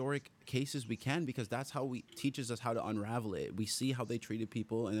the historic cases we can, because that's how teaches us how to unravel it. We see how they treated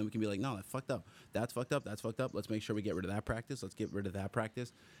people, and then we can be like, no, that's fucked up. That's fucked up. That's fucked up. Let's make sure we get rid of that practice. Let's get rid of that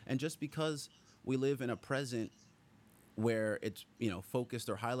practice. And just because we live in a present where it's focused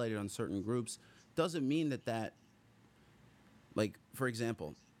or highlighted on certain groups doesn't mean that like, for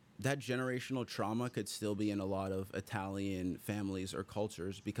example, that generational trauma could still be in a lot of Italian families or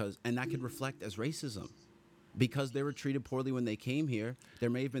cultures, and that could reflect as racism. Because they were treated poorly when they came here, there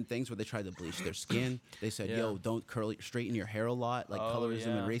may have been things where they tried to bleach their skin. They said, "Yo, don't straighten your hair a lot," like colorism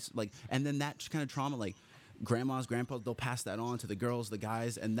and race, like, and then that kind of trauma, like grandmas, grandpas, they'll pass that on to the girls, the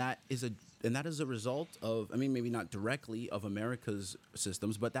guys, and that is a result of, I mean, maybe not directly of America's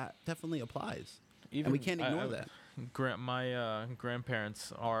systems, but that definitely applies, and we can't ignore that. My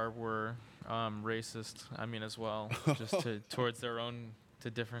grandparents were racist. I mean, as well, just towards their own, to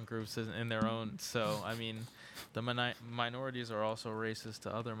different groups in their own. So I mean, the minorities are also racist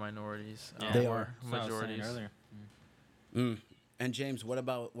to other minorities. They or are. majorities. And James, what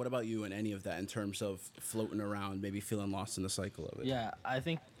about you and any of that in terms of floating around, maybe feeling lost in the cycle of it? Yeah, I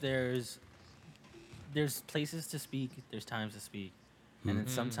think there's places to speak, there's times to speak. And then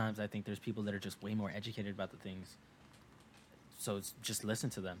sometimes I think there's people that are just way more educated about the things. So it's just listen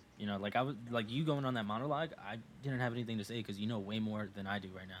to them. Like you going on that monologue, I didn't have anything to say because you know way more than I do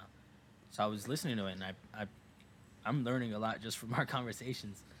right now. So I was listening to it, and I'm learning a lot just from our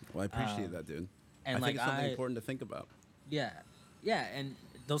conversations. Well, I appreciate that, dude. And I think it's something important to think about. Yeah, and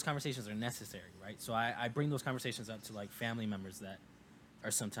those conversations are necessary, right? So I bring those conversations up to like family members that are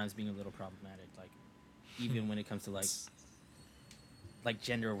sometimes being a little problematic, like even when it comes to like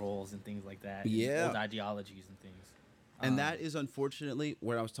gender roles and things like that. Yeah. And old ideologies and things. And that is unfortunately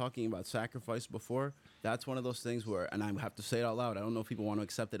where I was talking about sacrifice before. That's one of those things where, and I have to say it out loud, I don't know if people want to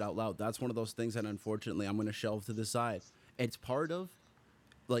accept it out loud. That's one of those things that unfortunately I'm going to shelve to the side. It's part of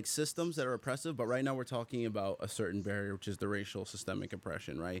like systems that are oppressive, but right now we're talking about a certain barrier, which is the racial systemic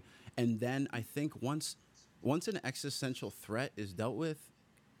oppression, right? And then I think once an existential threat is dealt with,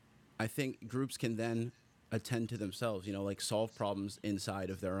 I think groups can then attend to themselves, like solve problems inside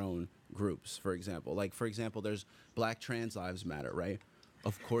of their own groups, for example. Like, for example, there's Black trans lives matter, right?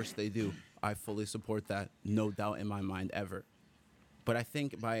 Of course they do. I fully support that, no doubt in my mind ever. But I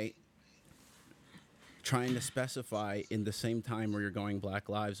think by trying to specify in the same time where you're going Black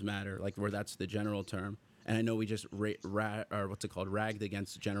Lives Matter, like where that's the general term, and I know we just ragged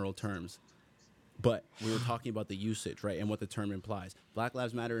against general terms, but we were talking about the usage, right, and what the term implies. Black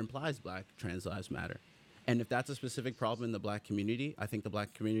Lives Matter implies Black trans lives matter. And if that's a specific problem in the Black community, I think the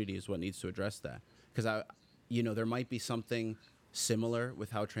Black community is what needs to address that. Because there might be something similar with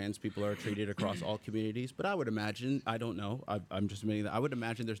how trans people are treated across all communities, but I would imagine, I don't know, I'm just admitting that, I would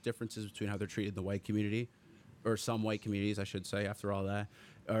imagine there's differences between how they're treated in the white community, or some white communities, I should say, after all that,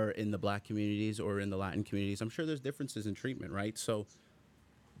 or in the Black communities or in the Latin communities. I'm sure there's differences in treatment, right? So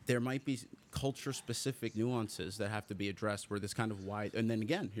there might be culture-specific nuances that have to be addressed where this kind of wide, and then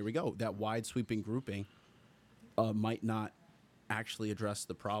again, here we go, that wide sweeping grouping might not actually address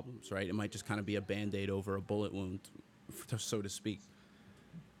the problems, right? It might just kind of be a Band-Aid over a bullet wound, so to speak.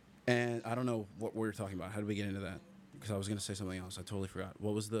 And I don't know what we were talking about. How did we get into that? Because I was going to say something else. I totally forgot.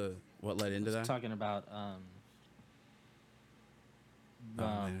 What led into that? Talking about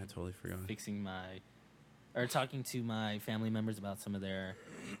man, I totally forgot. talking to my family members about some of their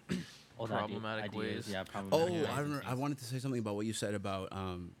old Problematic ideas. ways. Yeah, problematic ways. I wanted to say something about what you said about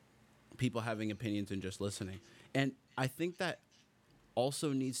people having opinions and just listening. And I think that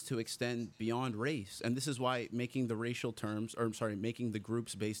also needs to extend beyond race. And this is why making the making the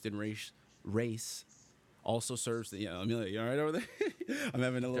groups based in race also serves the, Amelia, you all right over there? I'm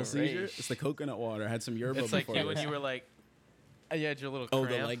having a little seizure. Race. It's the coconut water. I had some yerba It's like before when this. you were like, you had your little cramp.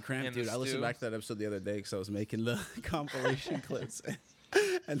 Oh, the leg cramp, in dude. the I listened stew. back to that episode the other day because I was making the compilation clips.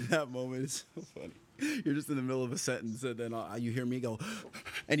 And that moment is so funny. You're just in the middle of a sentence, and then you hear me go,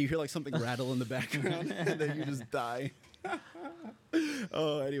 and you hear like something rattle in the background, and then you just die.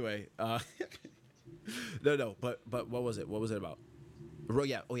 Oh, anyway. No. But what was it? What was it about?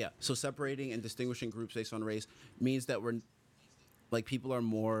 Oh yeah. So separating and distinguishing groups based on race means that we're like people are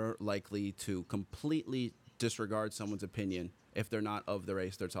more likely to completely disregard someone's opinion if they're not of the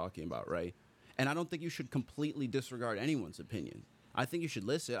race they're talking about, right? And I don't think you should completely disregard anyone's opinion. I think you should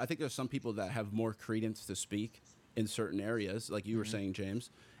listen. I think there's some people that have more credence to speak in certain areas, like you were saying, James.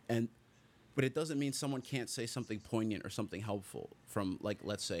 And but it doesn't mean someone can't say something poignant or something helpful from, like,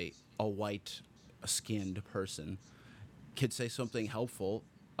 let's say, a white skinned person could say something helpful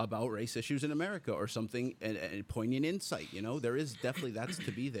about race issues in America or something, and poignant insight. You know, there is definitely that's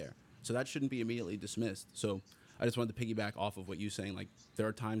to be there. So that shouldn't be immediately dismissed. So I just wanted to piggyback off of what you saying. Like, there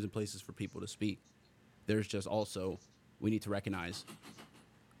are times and places for people to speak. There's just also, we need to recognize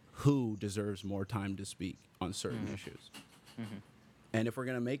who deserves more time to speak on certain issues. And if we're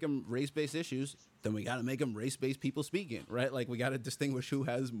going to make them race-based issues, then we got to make them race-based people speaking, right? Like, we got to distinguish who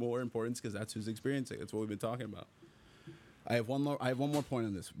has more importance because that's who's experiencing it. That's what we've been talking about. I have one more point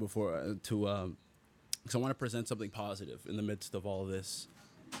on this before because I want to present something positive in the midst of all this.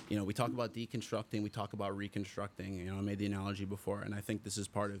 You know, we talk about deconstructing, we talk about reconstructing. You know, I made the analogy before, and I think this is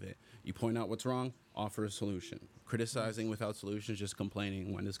part of it. You point out what's wrong, offer a solution. Criticizing without solutions, just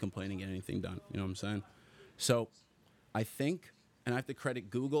complaining. When does complaining get anything done? You know what I'm saying? So I think, and I have to credit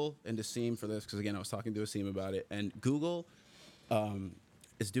Google and Asim for this because, again, I was talking to Asim about it, and Google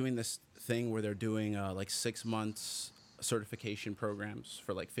is doing this thing where they're doing like 6 months certification programs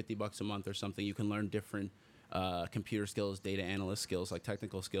for like $50 a month or something. You can learn different computer skills, data analyst skills, like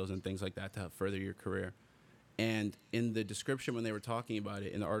technical skills and things like that to help further your career. And in the description when they were talking about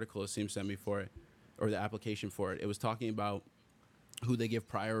it, in the article Asim sent me for it, or the application for it, it was talking about who they give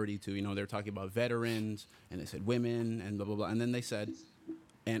priority to. You know, they were talking about veterans, and they said women, and blah, blah, blah. And then they said,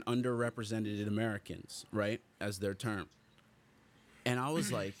 and underrepresented Americans, right, as their term. And I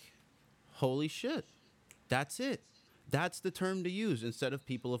was like, holy shit, that's it. That's the term to use instead of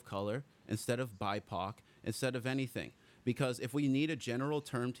people of color, instead of BIPOC, instead of anything. Because if we need a general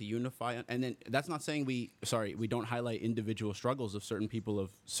term to unify, and then that's not saying we don't highlight individual struggles of certain people of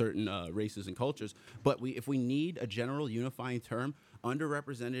certain races and cultures, but if we need a general unifying term,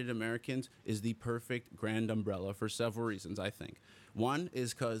 underrepresented Americans is the perfect grand umbrella for several reasons, I think. One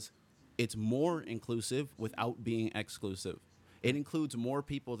is because it's more inclusive without being exclusive. It includes more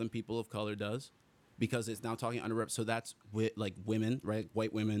people than people of color does, because it's now talking underrepresented. So that's like women, right?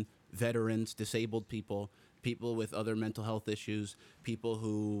 White women, veterans, disabled people, people with other mental health issues, people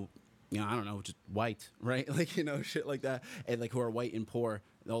who, you know, I don't know, just white, right? Like, you know, shit like that. And like who are white and poor,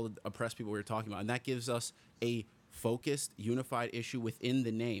 all the oppressed people we were talking about. And that gives us a focused, unified issue within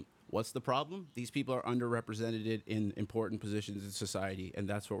the name. What's the problem? These people are underrepresented in important positions in society, and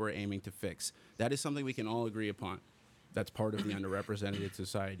that's what we're aiming to fix. That is something we can all agree upon. That's part of the underrepresented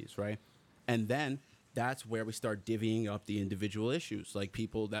societies, right? And then that's where we start divvying up the individual issues, like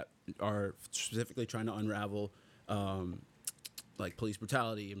people that are specifically trying to unravel like police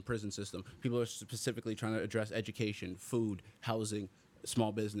brutality and prison system. People are specifically trying to address education, food, housing,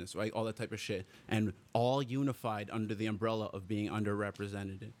 small business, right? All that type of shit. And all unified under the umbrella of being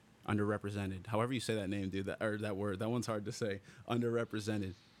underrepresented. However you say that name, dude, that word. That one's hard to say.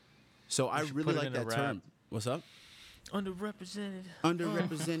 Underrepresented. So I really like that term. What's up? Underrepresented.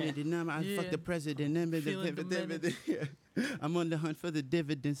 And I fuck the president. Feeling I'm on the hunt for the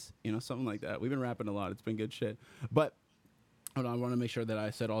dividends. You know, something like that. We've been rapping a lot. It's been good shit. But hold on, I want to make sure that I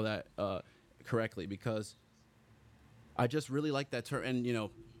said all that correctly, because I just really like that term. And, you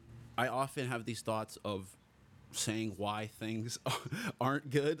know, I often have these thoughts of saying why things aren't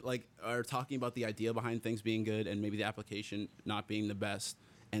good, like, or talking about the idea behind things being good and maybe the application not being the best.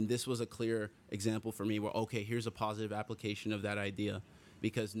 And this was a clear example for me where, okay, here's a positive application of that idea,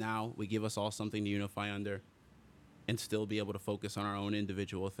 because now we give us all something to unify under and still be able to focus on our own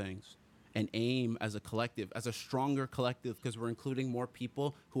individual things and aim as a collective, as a stronger collective, because we're including more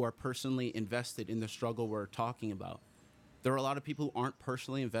people who are personally invested in the struggle we're talking about. There are a lot of people who aren't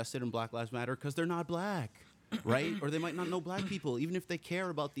personally invested in Black Lives Matter because they're not black, right? Or they might not know black people, even if they care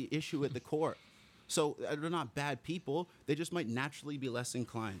about the issue at the core. So they're not bad people. They just might naturally be less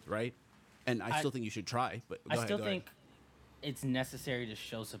inclined, right? And I still think you should try. But I still think it's necessary to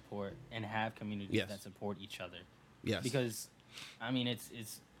show support and have communities that support each other. Yes. Because, I mean,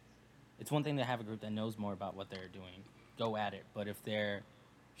 it's one thing to have a group that knows more about what they're doing. Go at it. But if they're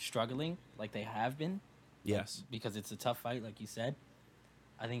struggling, like they have been, yes, like, because it's a tough fight, like you said,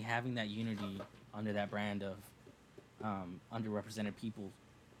 I think having that unity under that brand of underrepresented people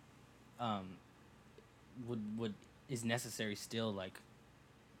is necessary still, like,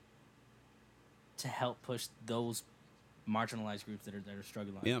 to help push those marginalized groups that are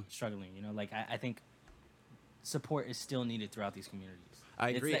struggling. Yeah. Struggling. You know, like I think support is still needed throughout these communities. I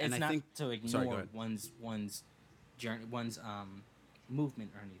agree, It's and I not think to sorry, go ignore ahead. one's journey, one's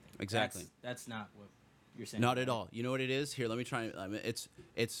movement or anything. Exactly. That's not what you're saying. Not right? at all. You know what it is? Here, let me try. I mean,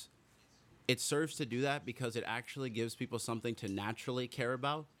 it serves to do that because it actually gives people something to naturally care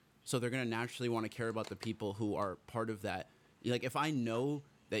about. So they're gonna naturally want to care about the people who are part of that. Like if I know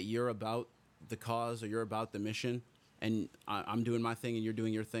that you're about the cause or you're about the mission, and I'm doing my thing and you're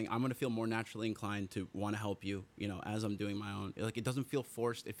doing your thing, I'm gonna feel more naturally inclined to want to help you. You know, as I'm doing my own. Like it doesn't feel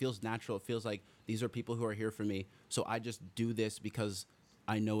forced. It feels natural. It feels like these are people who are here for me. So I just do this because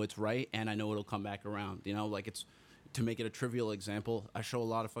I know it's right and I know it'll come back around. You know, like it's to make it a trivial example. I show a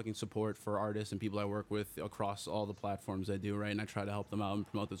lot of fucking support for artists and people I work with across all the platforms I do, right? And I try to help them out and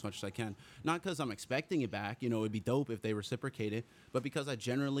promote as much as I can. Not because I'm expecting it back. You know, it'd be dope if they reciprocated, but because I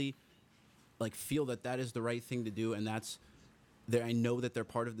generally like feel that that is the right thing to do, and that's there. I know that they're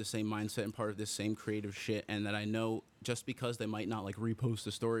part of the same mindset and part of this same creative shit, and that I know just because they might not like repost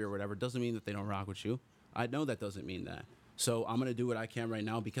a story or whatever doesn't mean that they don't rock with you. I know that doesn't mean that. So I'm gonna do what I can right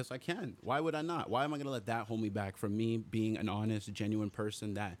now because I can. Why would I not? Why am I gonna let that hold me back from me being an honest, genuine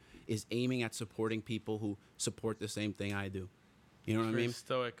person that is aiming at supporting people who support the same thing I do? You know what I Very mean?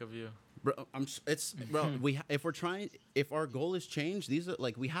 stoic of you. Bro, if our goal is change, these are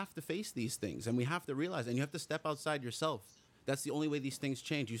like we have to face these things and we have to realize, and you have to step outside yourself. That's the only way these things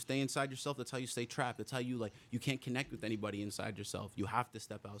change. You stay inside yourself. That's how you stay trapped. That's how you can't connect with anybody inside yourself. You have to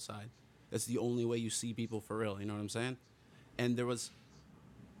step outside. That's the only way you see people for real. You know what I'm saying? And there was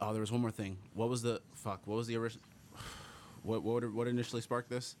one more thing. What was the original? What initially sparked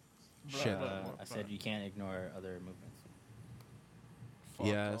this? Shit. I said you can't ignore other movements. Fuck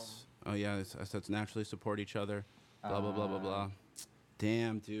Yes. Oh yeah. I said naturally support each other. Blah blah blah blah blah.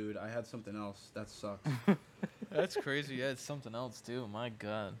 Damn, dude. I had something else. That sucks. That's crazy. Yeah, it's something else too. My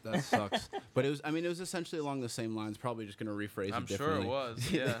God. That sucks. But it was essentially along the same lines. Probably just gonna rephrase I'm it sure differently. it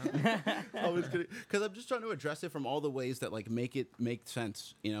was. Yeah. Because I'm just trying to address it from all the ways that like make it make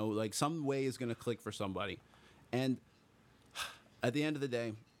sense. You know, like some way is gonna click for somebody, and at the end of the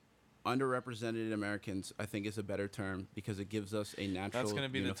day, underrepresented Americans, I think, is a better term because it gives us a natural. That's gonna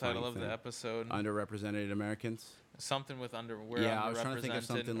be the title of unifying the thing. episode. Underrepresented Americans. Something with under. We're Yeah, I was trying to think of underrepresented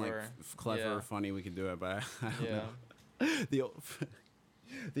something like or- clever yeah. or funny we could do it, but I don't Yeah. know.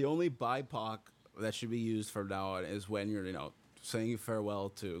 The only BIPOC that should be used from now on is when you're saying farewell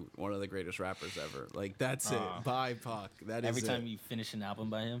to one of the greatest rappers ever. Like that's it. BIPOC. That is Every time it. you finish an album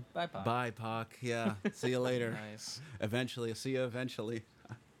by him, bye, Pop. BIPOC. Yeah. See you later. Nice. Eventually. See you eventually.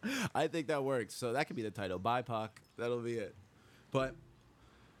 I think that works. So that could be the title. BIPOC. That'll be it. But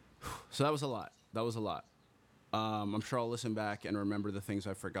so that was a lot. I'm sure I'll listen back and remember the things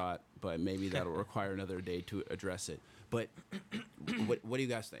I forgot, but maybe that'll require another day to address it. But what do you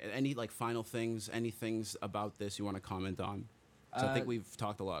guys think? Any like final things? Any things about this you want to comment on? So I think we've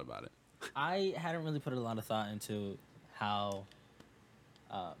talked a lot about it. I hadn't really put a lot of thought into how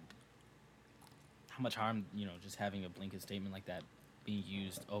much harm, just having a blanket statement like that being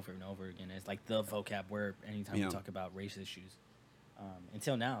used over and over again as like the vocab word anytime Yeah. we talk about race issues.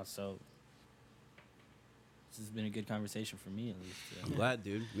 Until now, so this has been a good conversation for me at least. I'm glad,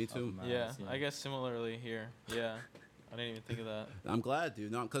 dude. Me too. Open my Yeah, eyes, I guess similarly here. Yeah, I didn't even think of that. I'm glad,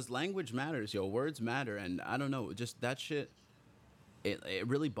 dude. No, because language matters, yo. Words matter, and I don't know, just that shit. It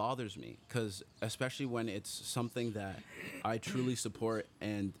really bothers me, because especially when it's something that I truly support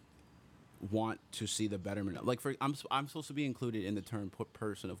and want to see the betterment of. Like I'm supposed to be included in the term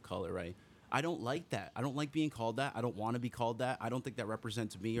person of color, right? I don't like that. I don't like being called that. I don't want to be called that. I don't think that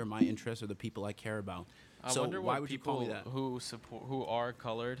represents me or my interests or the people I care about. I So wonder why what would you call people me that? who are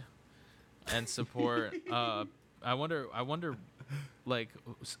colored and support. I wonder, like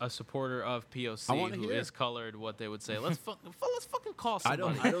a supporter of I POC wanna who hear. is colored, what they would say. Let's fucking call I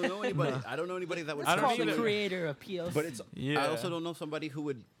somebody. don't know anybody. I don't know anybody that would. I don't Call say the even- that. creator of POC. But it's. Yeah. I also don't know somebody who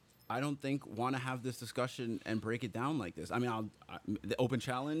would. I don't think want to have this discussion and break it down like this. I mean, the open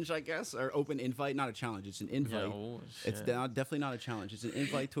challenge, I guess, or open invite. Not a challenge. It's an invite. oh, It's shit. definitely not a challenge. It's an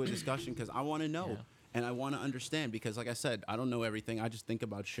invite to a discussion because I want to know Yeah. and I want to understand because, like I said, I don't know everything. I just think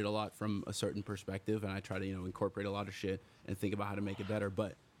about shit a lot from a certain perspective, and I try to incorporate a lot of shit and think about how to make it better.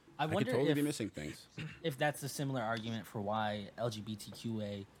 But I could wonder totally be if- missing things. if that's a similar argument for why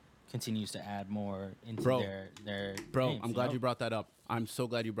LGBTQA continues to add more into Bro. their Bro, names, I'm glad you brought that up. I'm so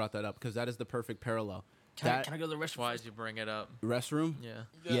glad you brought that up because that is the perfect parallel. Can I go to the restroom? Why'd first? you bring it up? Restroom?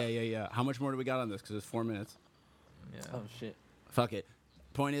 Yeah. Yeah. How much more do we got on this? Because it's 4 minutes. Yeah. Oh shit. Fuck it.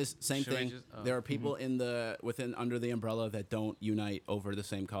 Point is, same Should we thing. just- oh. There are people in the under the umbrella that don't unite over the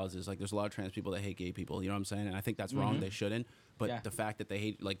same causes. Like there's a lot of trans people that hate gay people. You know what I'm saying? And I think that's wrong. They shouldn't. But Yeah. the fact that they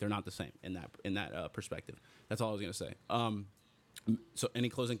hate, like, they're not the same in that perspective. That's all I was gonna say. So any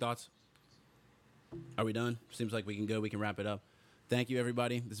closing thoughts? Are we done? Seems like we can go. We can wrap it up. Thank you,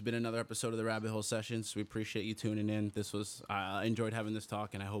 everybody. This has been another episode of the Rabbit Hole Sessions. We appreciate you tuning in. This was I enjoyed having this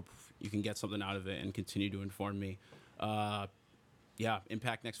talk, and I hope you can get something out of it and continue to inform me. Yeah,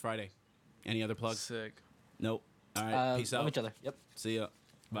 Impact next Friday. Any other plugs? Sick. Nope. All right. Peace Love out. each other. Yep. See ya.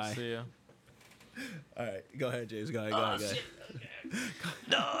 Bye. See ya. All right. Go ahead, James. Go ahead. Go ahead.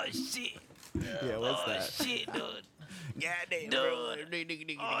 No shit. Yeah, what's that? Shit, dude. Goddamn, Dude.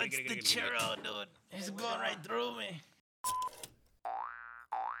 Oh, it's the churro, dude. It's going right through me.